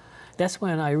Palolo, that's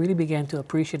when I really began to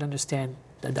appreciate and understand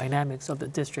the dynamics of the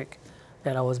district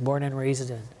that I was born and raised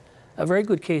in. A very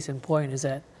good case in point is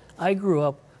that I grew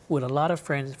up with a lot of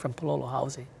friends from Palolo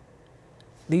housing.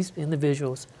 These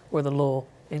individuals were the low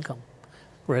income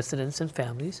residents and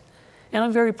families. And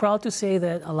I'm very proud to say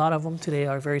that a lot of them today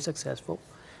are very successful.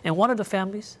 And one of the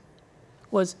families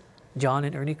was John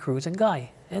and Ernie Cruz and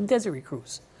Guy and Desiree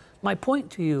Cruz. My point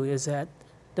to you is that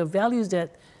the values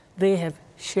that they have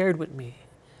shared with me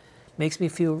makes me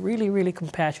feel really, really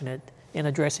compassionate in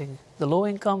addressing the low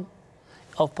income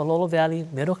of Palolo Valley,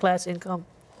 middle class income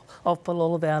of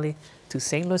Palolo Valley, to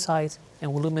St. Louis Heights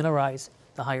and Willamina Rise,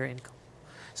 the higher income.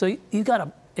 So you got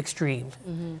an extreme.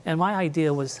 And my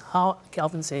idea was how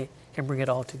Calvin Say can bring it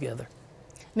all together.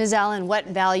 Ms. Allen, what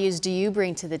values do you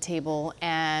bring to the table,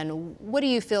 and what do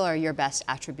you feel are your best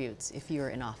attributes if you're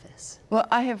in office? Well,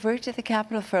 I have worked at the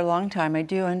Capitol for a long time. I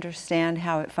do understand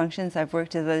how it functions. I've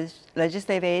worked as a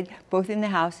legislative aide both in the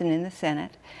House and in the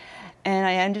Senate. And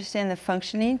I understand the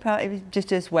functioning probably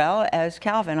just as well as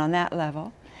Calvin on that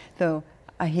level, though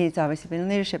he's obviously been in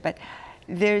leadership. But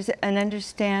there's an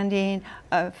understanding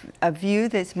of a view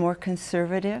that's more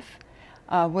conservative,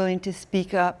 willing to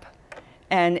speak up.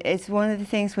 And it's one of the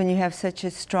things when you have such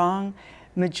a strong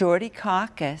majority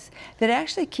caucus that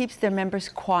actually keeps their members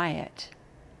quiet.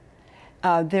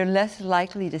 They're less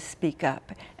likely to speak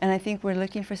up. And I think we're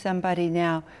looking for somebody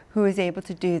now who is able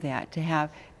to do that, to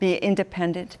be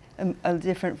independent, a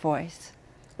different voice.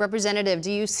 Representative,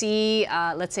 do you see,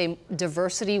 let's say,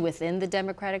 diversity within the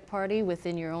Democratic Party,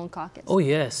 within your own caucus? Oh,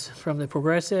 yes. From the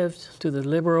progressives to the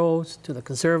liberals to the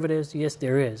conservatives, yes,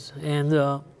 there is.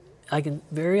 And I can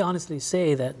very honestly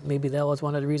say that maybe that was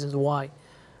one of the reasons why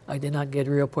I did not get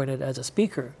reappointed as a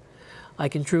speaker. I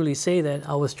can truly say that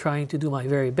I was trying to do my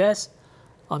very best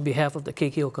on behalf of the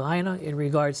Keiki in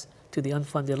regards to the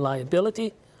unfunded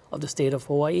liability of the state of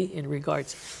Hawaii, in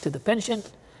regards to the pension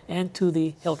and to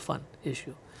the health fund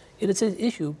issue. It is an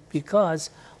issue because,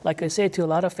 like I say to a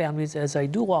lot of families as I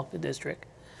do walk the district,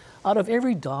 out of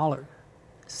every dollar,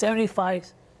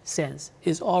 75 cents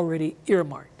is already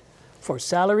earmarked for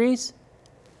salaries,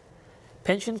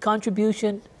 pension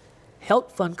contribution,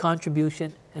 health fund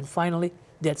contribution, and finally,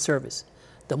 debt service.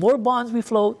 The more bonds we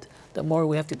float, the more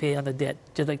we have to pay on the debt,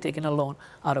 just like taking a loan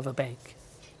out of a bank.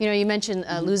 You know, you mentioned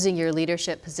losing your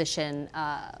leadership position.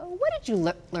 What did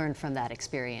you learn from that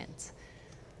experience?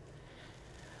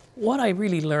 What I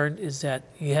really learned is that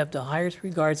you have the highest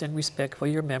regards and respect for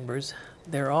your members.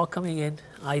 They're all coming in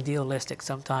idealistic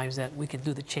sometimes that we can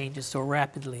do the changes so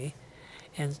rapidly.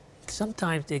 And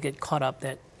sometimes they get caught up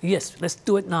that, yes, let's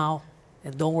do it now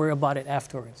and don't worry about it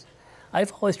afterwards.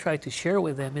 I've always tried to share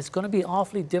with them it's going to be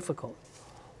awfully difficult.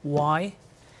 Why?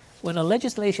 When a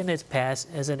legislation is passed,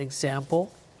 as an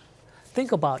example,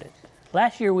 think about it.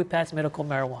 Last year we passed medical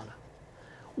marijuana.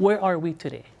 Where are we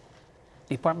today?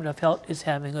 The Department of Health is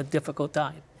having a difficult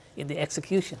time in the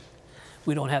execution.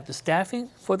 We don't have the staffing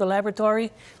for the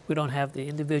laboratory. We don't have the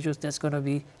individuals that's going to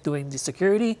be doing the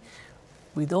security.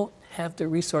 We don't have the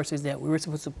resources that we were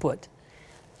supposed to put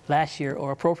last year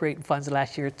or appropriate funds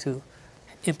last year to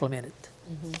implement it.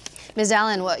 Ms.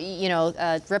 Allen, you know,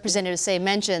 Representative Say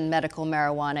mentioned medical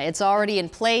marijuana. It's already in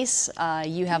place.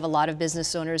 You have a lot of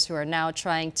business owners who are now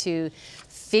trying to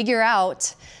figure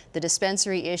out the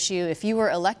dispensary issue. If you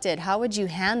were elected, how would you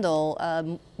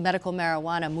handle medical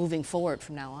marijuana moving forward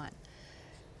from now on?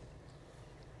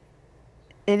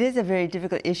 It is a very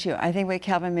difficult issue. I think what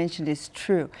Calvin mentioned is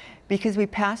true, because we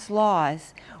pass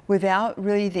laws without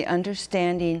really the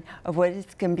understanding of what is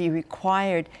going to be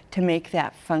required to make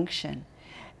that function.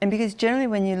 And because generally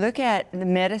when you look at the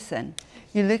medicine,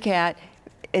 you look at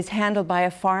it's handled by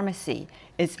a pharmacy,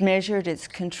 it's measured, it's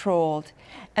controlled,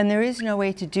 and there is no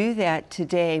way to do that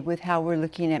today with how we're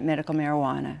looking at medical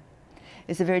marijuana.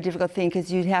 It's a very difficult thing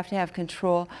because you'd have to have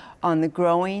control on the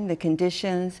growing, the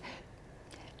conditions,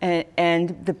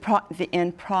 and the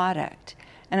end product.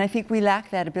 And I think we lack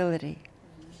that ability.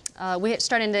 We're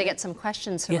starting to get some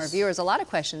questions from our viewers, a lot of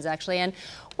questions actually. And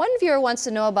one viewer wants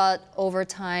to know about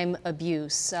overtime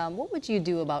abuse. What would you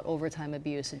do about overtime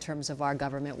abuse in terms of our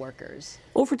government workers?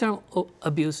 Overtime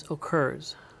abuse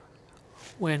occurs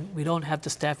when we don't have the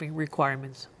staffing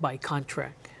requirements by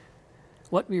contract.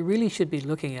 What we really should be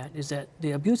looking at is that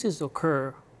the abuses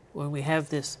occur when we have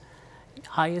this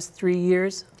highest 3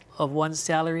 years of one's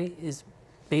salary is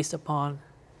based upon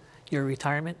your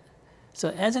retirement. So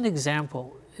as an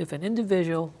example, if an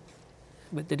individual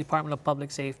with the Department of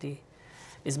Public Safety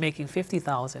is making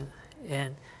 $50,000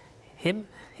 and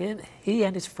he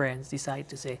and his friends decide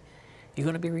to say, you're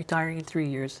going to be retiring in 3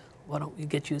 years, why don't we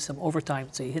get you some overtime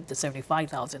so you hit the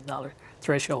 $75,000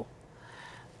 threshold.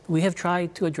 We have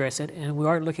tried to address it and we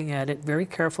are looking at it very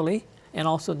carefully and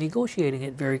also negotiating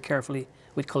it very carefully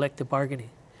with collective bargaining,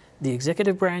 the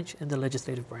executive branch and the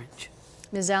legislative branch.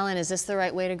 Ms. Allen, is this the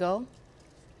right way to go?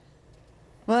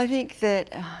 Well, I think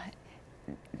that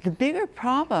the bigger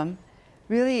problem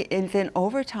really in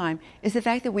overtime is the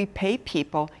fact that we pay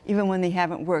people even when they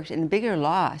haven't worked, and the bigger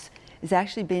loss is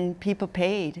actually being people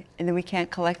paid and then we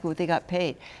can't collect what they got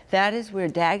paid. That is where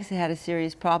DAG's had a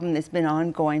serious problem that's been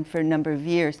ongoing for a number of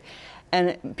years.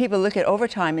 And people look at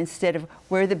overtime instead of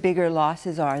where the bigger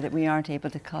losses are that we aren't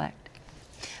able to collect.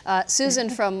 Susan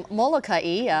from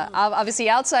Molokai, obviously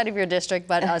outside of your district,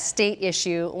 but a state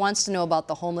issue, wants to know about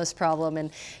the homeless problem.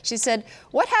 And she said,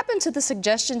 what happened to the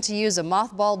suggestion to use a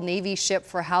mothballed Navy ship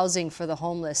for housing for the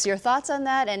homeless? Your thoughts on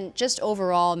that? And just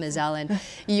overall, Ms. Allen,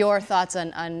 your thoughts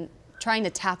on trying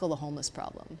to tackle the homeless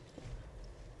problem?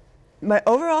 My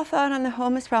overall thought on the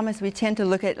homeless problem is we tend to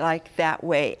look at it like that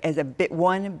way, as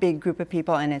one big group of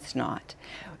people, and it's not.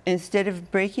 Instead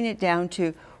of breaking it down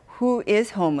to who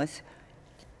is homeless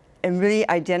and really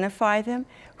identify them,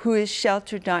 who is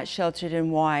sheltered, not sheltered,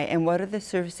 and why, and what are the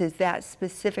services that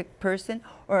specific person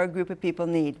or a group of people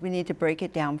need. We need to break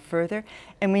it down further,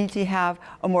 and we need to have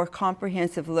a more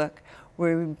comprehensive look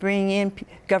where we bring in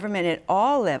government at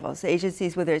all levels,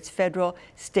 agencies, whether it's federal,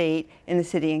 state, in the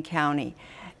city and county,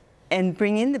 and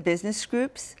bring in the business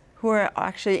groups who are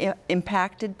actually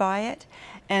impacted by it,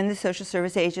 and the social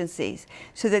service agencies,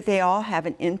 so that they all have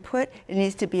an input. It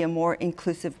needs to be a more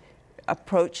inclusive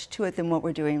approach to it than what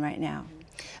we're doing right now.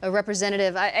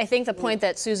 Representative, I think the point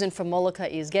that Susan from Molokai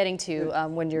is getting to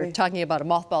when you're talking about a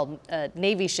mothballed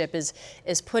Navy ship is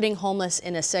putting homeless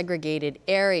in a segregated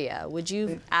area. Would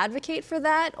you advocate for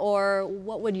that, or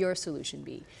what would your solution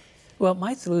be? Well,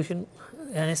 my solution,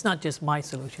 and it's not just my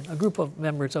solution, a group of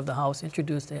members of the House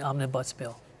introduced the omnibus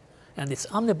bill. And this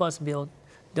omnibus bill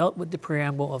dealt with the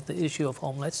preamble of the issue of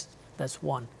homeless. That's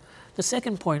one. The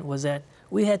second point was that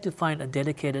we had to find a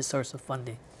dedicated source of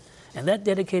funding. And that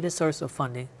dedicated source of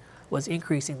funding was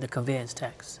increasing the conveyance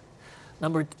tax.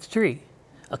 Number three,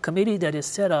 a committee that is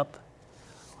set up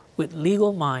with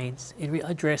legal minds in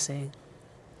addressing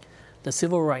the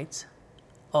civil rights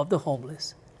of the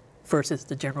homeless versus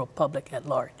the general public at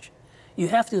large. You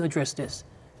have to address this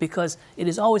because it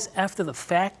is always after the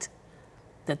fact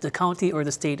that the county or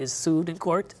the state is sued in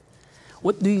court.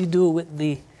 What do you do with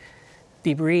the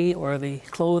debris or the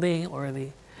clothing or the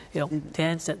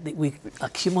tents that we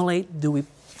accumulate? Do we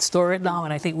store it now?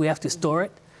 And I think we have to store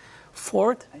it.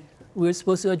 Fourth, we're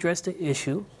supposed to address the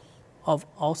issue of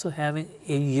also having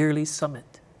a yearly summit.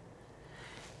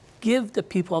 Give the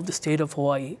people of the state of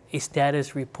Hawaii a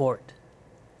status report.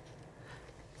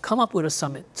 Come up with a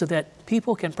summit so that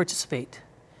people can participate.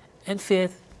 And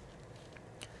fifth,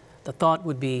 the thought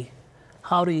would be,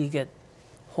 how do you get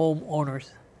homeowners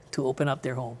to open up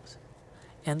their homes?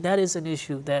 And that is an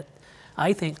issue that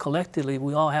I think collectively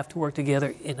we all have to work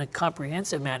together in a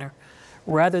comprehensive manner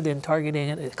rather than targeting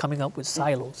it and coming up with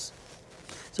silos.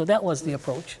 So that was the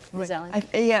approach. Ms. Allen?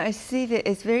 I see that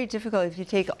it's very difficult if you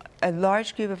take a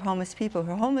large group of homeless people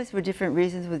who are homeless for different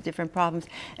reasons with different problems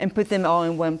and put them all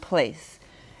in one place.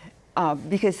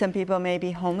 Because some people may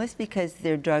be homeless because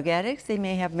they're drug addicts, they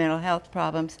may have mental health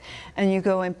problems, and you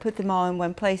go and put them all in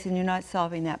one place and you're not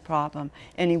solving that problem,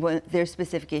 their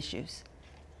specific issues.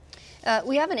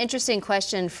 We have an interesting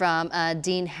question from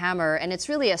Dean Hammer, and it's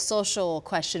really a social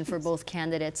question for both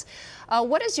candidates.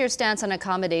 What is your stance on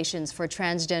accommodations for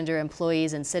transgender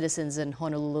employees and citizens in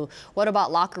Honolulu? What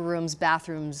about locker rooms,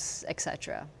 bathrooms,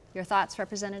 etc.? Your thoughts,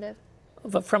 Representative?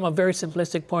 But from a very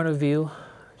simplistic point of view,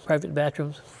 private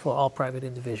bathrooms for all private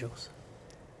individuals,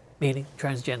 meaning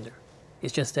transgender.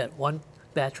 It's just that one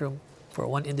bathroom for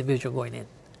one individual going in.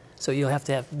 So you'll have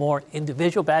to have more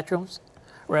individual bathrooms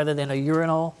rather than a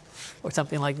urinal or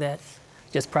something like that,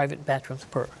 just private bathrooms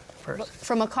per person.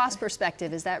 From a cost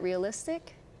perspective, is that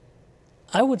realistic?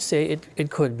 I would say it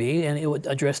could be, and it would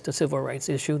address the civil rights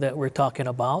issue that we're talking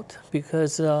about,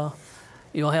 because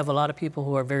you'll have a lot of people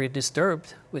who are very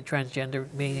disturbed with transgender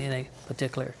being in a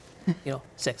particular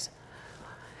sex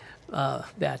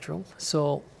bathroom.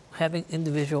 So having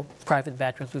individual private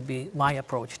bathrooms would be my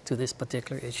approach to this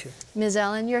particular issue. Ms.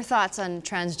 Allen, your thoughts on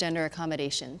transgender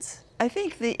accommodations? I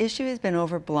think the issue has been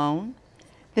overblown.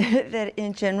 That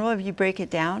in general, if you break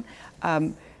it down,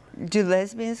 do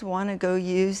lesbians want to go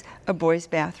use a boys'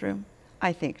 bathroom?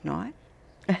 I think not.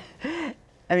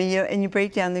 I mean, and you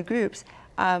break down the groups.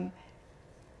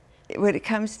 What it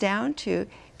comes down to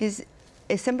is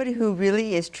somebody who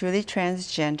really is truly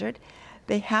transgendered.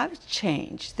 They have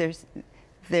changed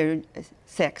their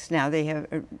sex now. They have,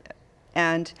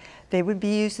 and they would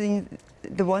be using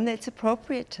the one that's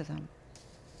appropriate to them.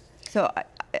 So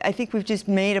I think we've just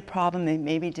made a problem that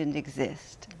maybe didn't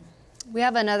exist. We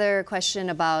have another question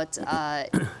about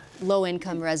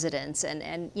low-income residents,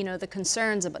 and you know, the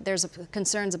concerns about, there's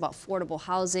concerns about affordable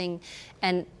housing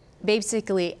and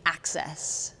basically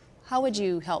access. How would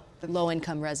you help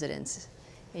low-income residents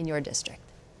in your district?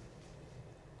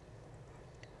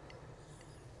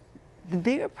 The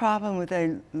bigger problem with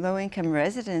our low-income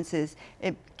residents is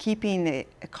keeping the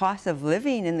cost of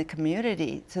living in the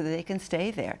community so that they can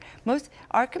stay there.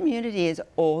 Our community is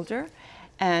older,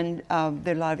 and there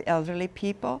are a lot of elderly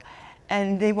people,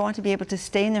 and they want to be able to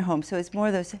stay in their homes. So it's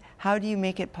more those, how do you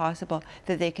make it possible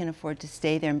that they can afford to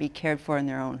stay there and be cared for in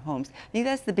their own homes? I think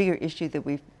that's the bigger issue that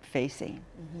we're facing.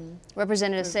 Mm-hmm.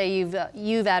 Representative Say,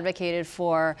 you've advocated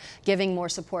for giving more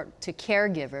support to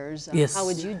caregivers. Yes. How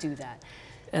would you do that?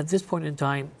 At this point in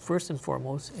time, first and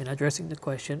foremost, in addressing the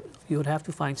question, you would have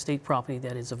to find state property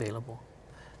that is available.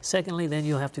 Secondly, then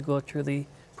you'll have to go through the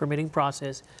permitting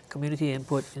process, community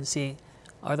input, and seeing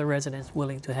are the residents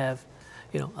willing to have,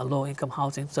 you know, a low-income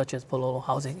housing such as Palolo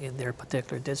housing in their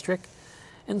particular district.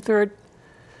 And third,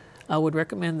 I would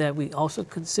recommend that we also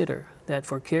consider that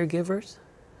for caregivers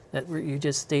that you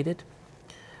just stated,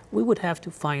 we would have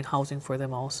to find housing for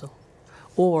them also,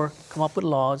 or come up with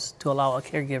laws to allow a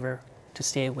caregiver to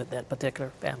stay with that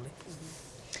particular family.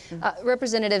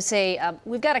 Representative Say,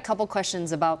 we've got a couple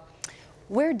questions about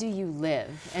where do you live,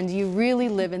 and do you really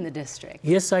live in the district?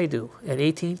 Yes, I do. At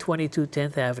 1822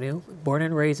 10th Avenue, born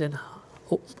and raised in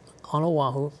on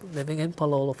Oahu, living in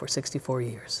Palolo for 64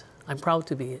 years. I'm proud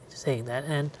to be saying that,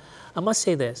 and I must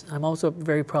say this, I'm also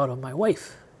very proud of my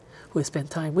wife, who has spent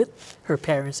time with her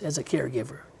parents as a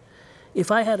caregiver.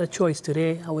 If I had a choice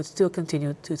today, I would still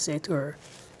continue to say to her,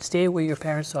 stay where your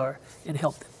parents are and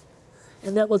help them.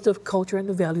 And that was the culture and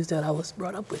the values that I was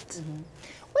brought up with. Mm-hmm.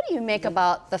 What do you make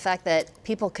about the fact that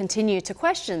people continue to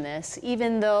question this,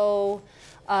 even though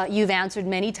you've answered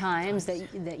many times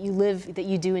that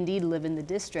you do indeed live in the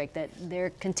district, that there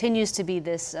continues to be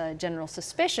this general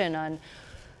suspicion on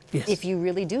if you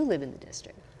really do live in the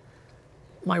district?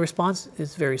 My response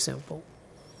is very simple.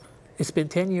 It's been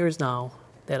 10 years now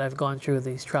that I've gone through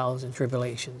these trials and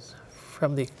tribulations,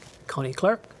 from the county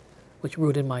clerk, which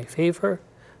ruled in my favor,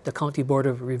 the county board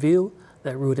of review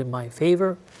that ruled in my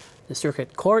favor, the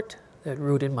circuit court that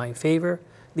ruled in my favor.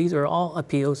 These are all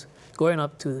appeals going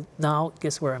up to now,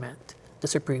 guess where I'm at, the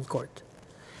Supreme Court.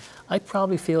 I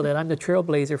probably feel that I'm the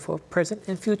trailblazer for present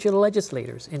and future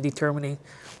legislators in determining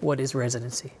what is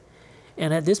residency.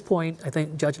 And at this point, I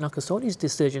think Judge Nakasoni's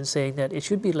decision saying that it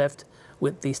should be left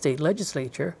with the state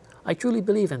legislature, I truly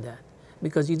believe in that,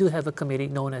 because you do have a committee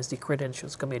known as the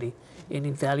Credentials Committee in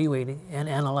evaluating and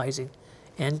analyzing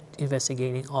and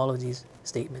investigating all of these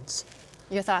statements.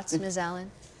 Your thoughts, Ms.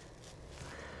 Allen?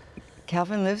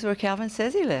 Calvin lives where Calvin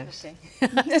says he lives. Okay.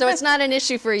 So it's not an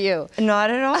issue for you? Not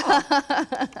at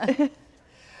all.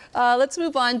 Let's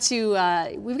move on to,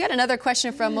 we've got another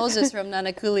question from Moses from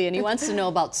Nanakuli, and he wants to know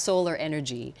about solar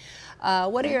energy.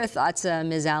 What are your thoughts,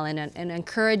 Ms. Allen, on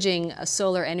encouraging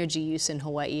solar energy use in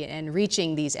Hawaii and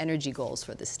reaching these energy goals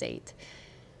for the state?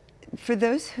 For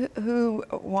those who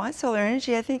want solar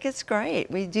energy, I think it's great.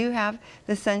 We do have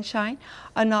the sunshine.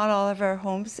 Not all of our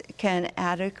homes can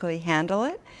adequately handle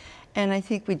it, and I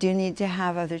think we do need to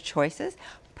have other choices.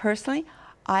 Personally,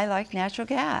 I like natural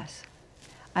gas.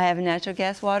 I have a natural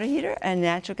gas water heater and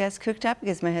natural gas cooktop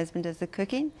because my husband does the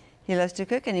cooking. He loves to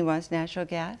cook and he wants natural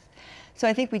gas. So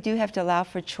I think we do have to allow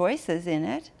for choices in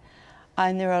it,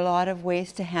 and there are a lot of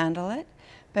ways to handle it.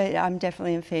 But I'm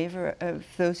definitely in favor of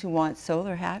those who want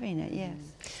solar having it,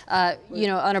 yes. You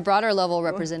know, on a broader level,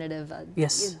 Representative,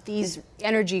 yes, these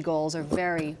energy goals are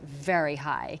very, very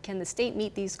high. Can the state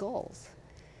meet these goals?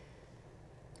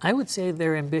 I would say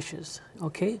they're ambitious,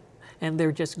 okay? And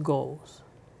they're just goals.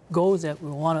 Goals that we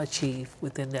want to achieve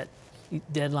within that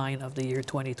deadline of the year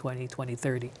 2020,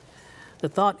 2030. The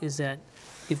thought is that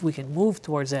if we can move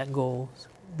towards that goal,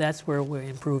 that's where we're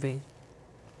improving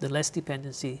the less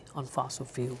dependency on fossil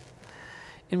fuel.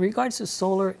 In regards to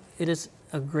solar, it is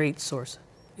a great source.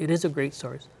 It is a great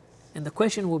source. And the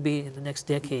question will be in the next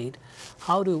decade,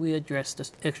 how do we address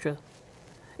this extra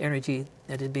energy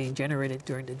that is being generated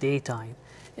during the daytime?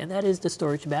 And that is the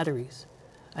storage batteries.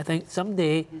 I think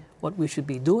someday what we should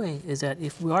be doing is that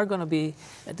if we are going to be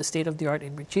at the state of the art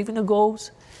in achieving the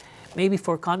goals, maybe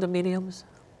for condominiums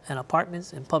and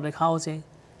apartments and public housing,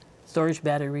 storage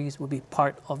batteries will be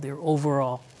part of their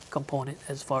overall component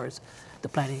as far as the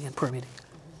planning and permitting.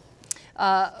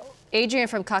 Adrian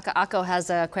from Kaka'ako has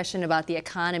a question about the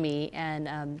economy,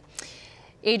 and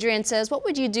Adrian says, what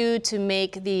would you do to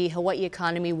make the Hawaii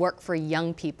economy work for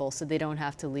young people so they don't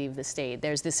have to leave the state?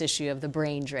 There's this issue of the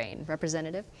brain drain.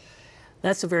 Representative?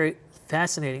 That's a very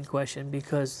fascinating question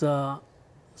because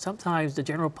sometimes the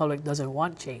general public doesn't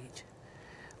want change.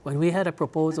 When we had a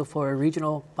proposal for a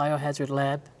regional biohazard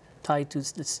lab tied to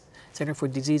the Center for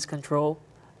Disease Control,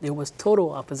 there was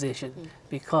total opposition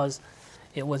because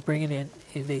it was bringing in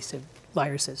invasive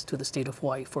viruses to the state of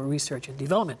Hawaii for research and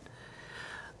development.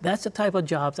 That's the type of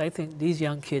jobs I think these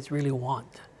young kids really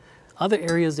want. Other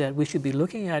areas that we should be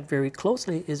looking at very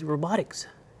closely is robotics,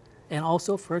 and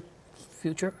also for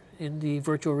future in the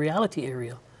virtual reality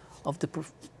area of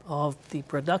the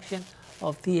production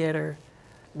of theater,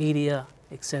 media,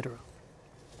 etc.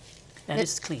 And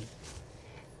it's clean.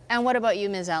 And what about you,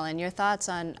 Ms. Allen? Your thoughts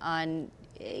on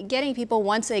getting people,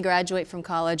 once they graduate from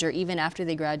college or even after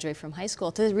they graduate from high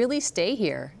school, to really stay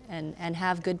here and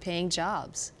have good paying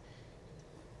jobs?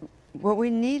 What we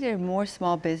need are more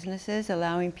small businesses,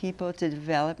 allowing people to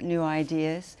develop new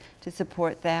ideas to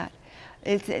support that.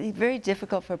 It's very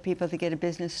difficult for people to get a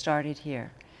business started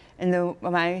here. And though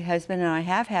my husband and I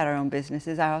have had our own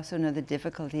businesses, I also know the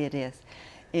difficulty it is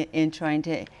in trying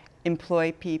to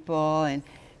employ people and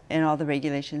all the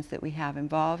regulations that we have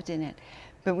involved in it.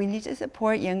 But we need to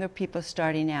support younger people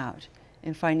starting out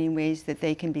and finding ways that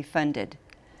they can be funded.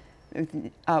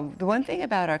 The one thing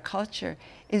about our culture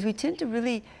is we tend to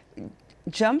really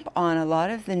jump on a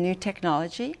lot of the new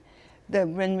technology. The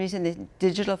one reason the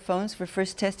digital phones were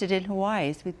first tested in Hawaii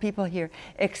is people here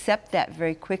accept that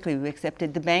very quickly. We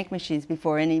accepted the bank machines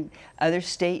before any other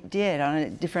state did on a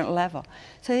different level.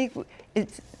 So I think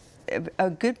it's a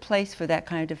good place for that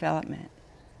kind of development.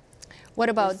 What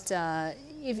about,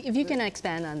 if you can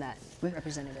expand on that,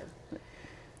 Representative?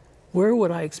 Where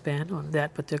would I expand on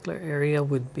that particular area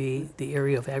would be the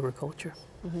area of agriculture.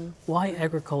 Why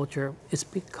agriculture? It's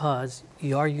because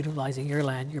you are utilizing your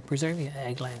land, you're preserving your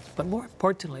ag land, but more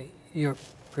importantly, you're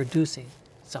producing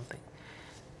something.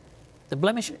 The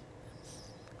blemish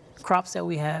crops that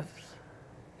we have,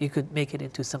 you could make it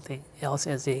into something else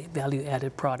as a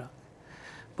value-added product.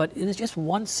 But it is just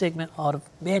one segment out of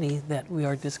many that we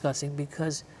are discussing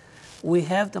because we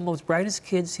have the most brightest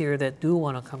kids here that do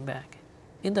want to come back.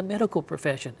 In the medical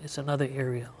profession, it's another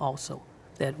area also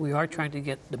that we are trying to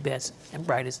get the best and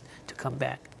brightest to come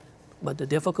back. But the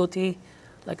difficulty,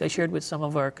 like I shared with some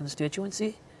of our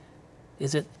constituency,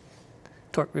 is it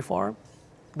tort reform,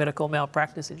 medical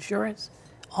malpractice insurance?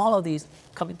 All of these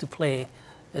come into play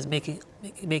as making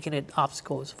it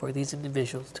obstacles for these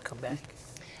individuals to come back.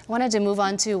 I wanted to move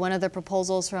on to one of the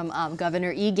proposals from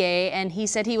Governor Ige, and he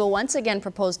said he will once again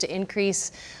propose to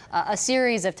increase a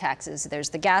series of taxes. There's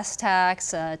the gas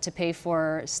tax to pay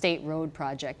for state road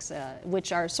projects,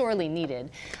 which are sorely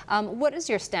needed. What is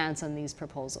your stance on these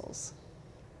proposals?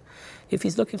 If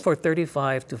he's looking for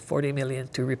 35 to 40 million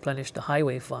to replenish the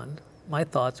highway fund, my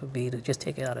thoughts would be to just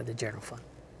take it out of the general fund.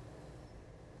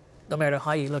 No matter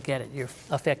how you look at it, you're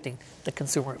affecting the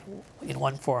consumer in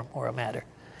one form or a matter.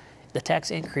 The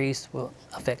tax increase will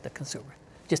affect the consumer.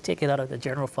 Just take it out of the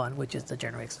general fund, which is the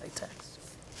general excise tax.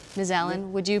 Ms.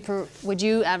 Allen, would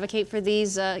you advocate for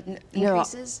these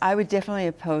increases? No, I would definitely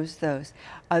oppose those.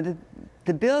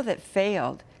 The bill that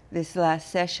failed this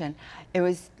last session, it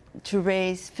was to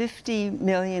raise 50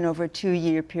 million over a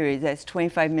 2-year period. That's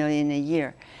 25 million a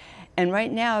year. And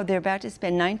right now they're about to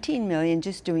spend 19 million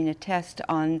just doing a test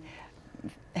on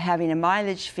having a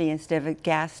mileage fee instead of a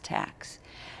gas tax.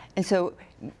 And so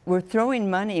we're throwing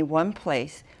money one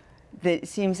place that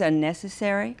seems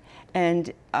unnecessary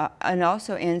and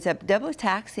also ends up double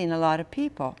taxing a lot of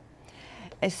people.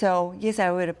 And so, yes,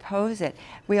 I would oppose it.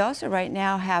 We also right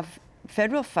now have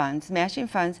federal funds, matching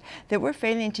funds, that we're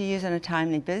failing to use on a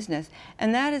timely business,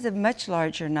 and that is a much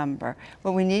larger number.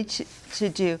 What we need to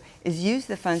do is use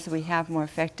the funds that we have more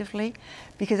effectively,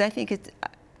 because I think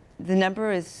the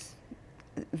number is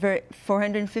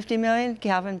 450 million.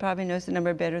 Calvin probably knows the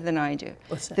number better than I do.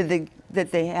 What's that?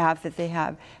 That they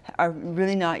have are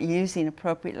really not using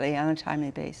appropriately on a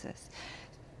timely basis.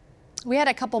 We had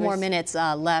a couple more minutes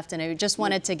left, and I just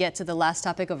wanted to get to the last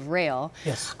topic of rail.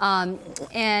 Yes.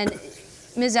 And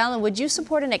Ms. Allen, would you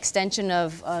support an extension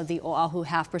of the Oahu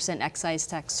 0.5% excise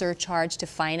tax surcharge to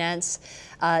finance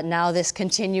now this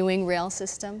continuing rail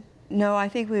system? No, I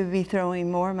think we would be throwing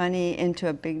more money into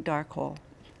a big dark hole.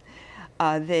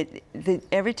 That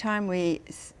every time we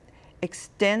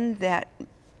extend that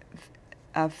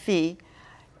fee,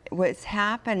 what's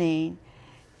happening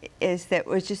is that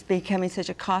it's just becoming such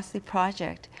a costly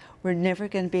project. We're never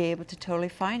going to be able to totally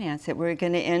finance it. We're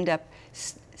going to end up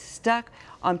stuck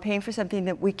on paying for something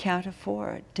that we can't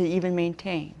afford to even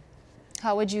maintain.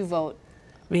 How would you vote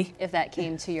Me? if that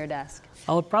came to your desk?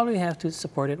 I would probably have to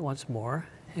support it once more.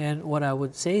 And what I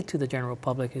would say to the general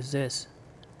public is this.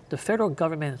 The federal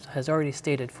government has already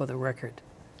stated for the record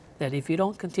that if you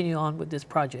don't continue on with this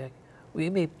project, we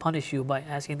may punish you by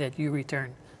asking that you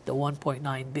return the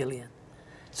 1.9 billion.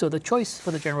 So the choice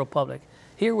for the general public,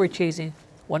 here we're chasing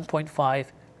 1.5,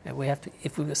 and we have to,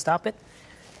 if we stop it,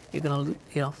 you're gonna,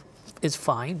 it's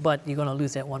fine, but you're gonna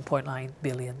lose that 1.9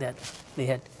 billion that they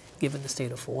had given the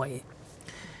state of Hawaii.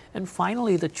 And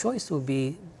finally, the choice will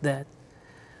be that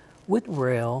with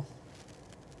rail,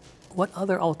 what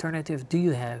other alternative do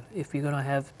you have if you're gonna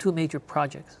have two major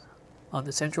projects on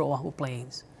the Central Oahu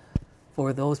Plains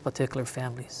for those particular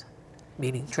families,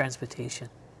 meaning transportation?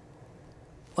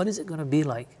 What is it going to be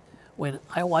like when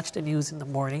I watch the news in the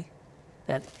morning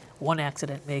that one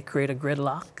accident may create a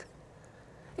gridlock?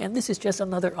 And this is just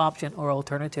another option or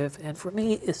alternative, and for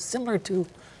me, it's similar to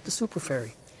the super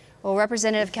ferry. Well,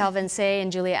 Representative Calvin Say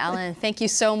and Julia Allen, thank you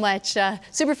so much.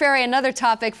 Super ferry, another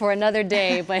topic for another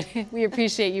day, but we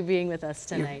appreciate you being with us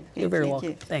tonight. You're very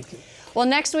welcome. Thank you. Well,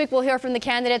 next week we'll hear from the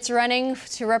candidates running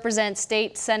to represent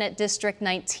State Senate District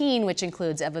 19, which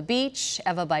includes Eva Beach,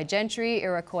 Eva by Gentry,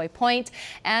 Iroquois Point,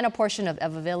 and a portion of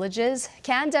Eva Villages.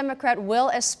 Can Democrat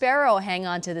Will Espero hang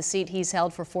on to the seat he's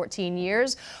held for 14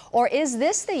 years? Or is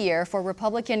this the year for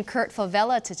Republican Kurt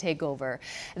Favela to take over?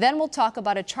 Then we'll talk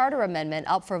about a charter amendment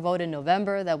up for vote in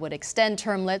November that would extend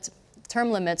term limits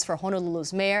for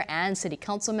Honolulu's mayor and city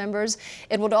council members.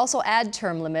 It would also add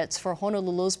term limits for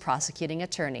Honolulu's prosecuting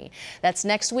attorney. That's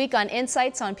next week on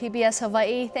Insights on PBS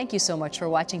Hawaii. Thank you so much for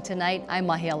watching tonight. I'm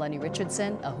Mahialani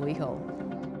Richardson. Ahui ho.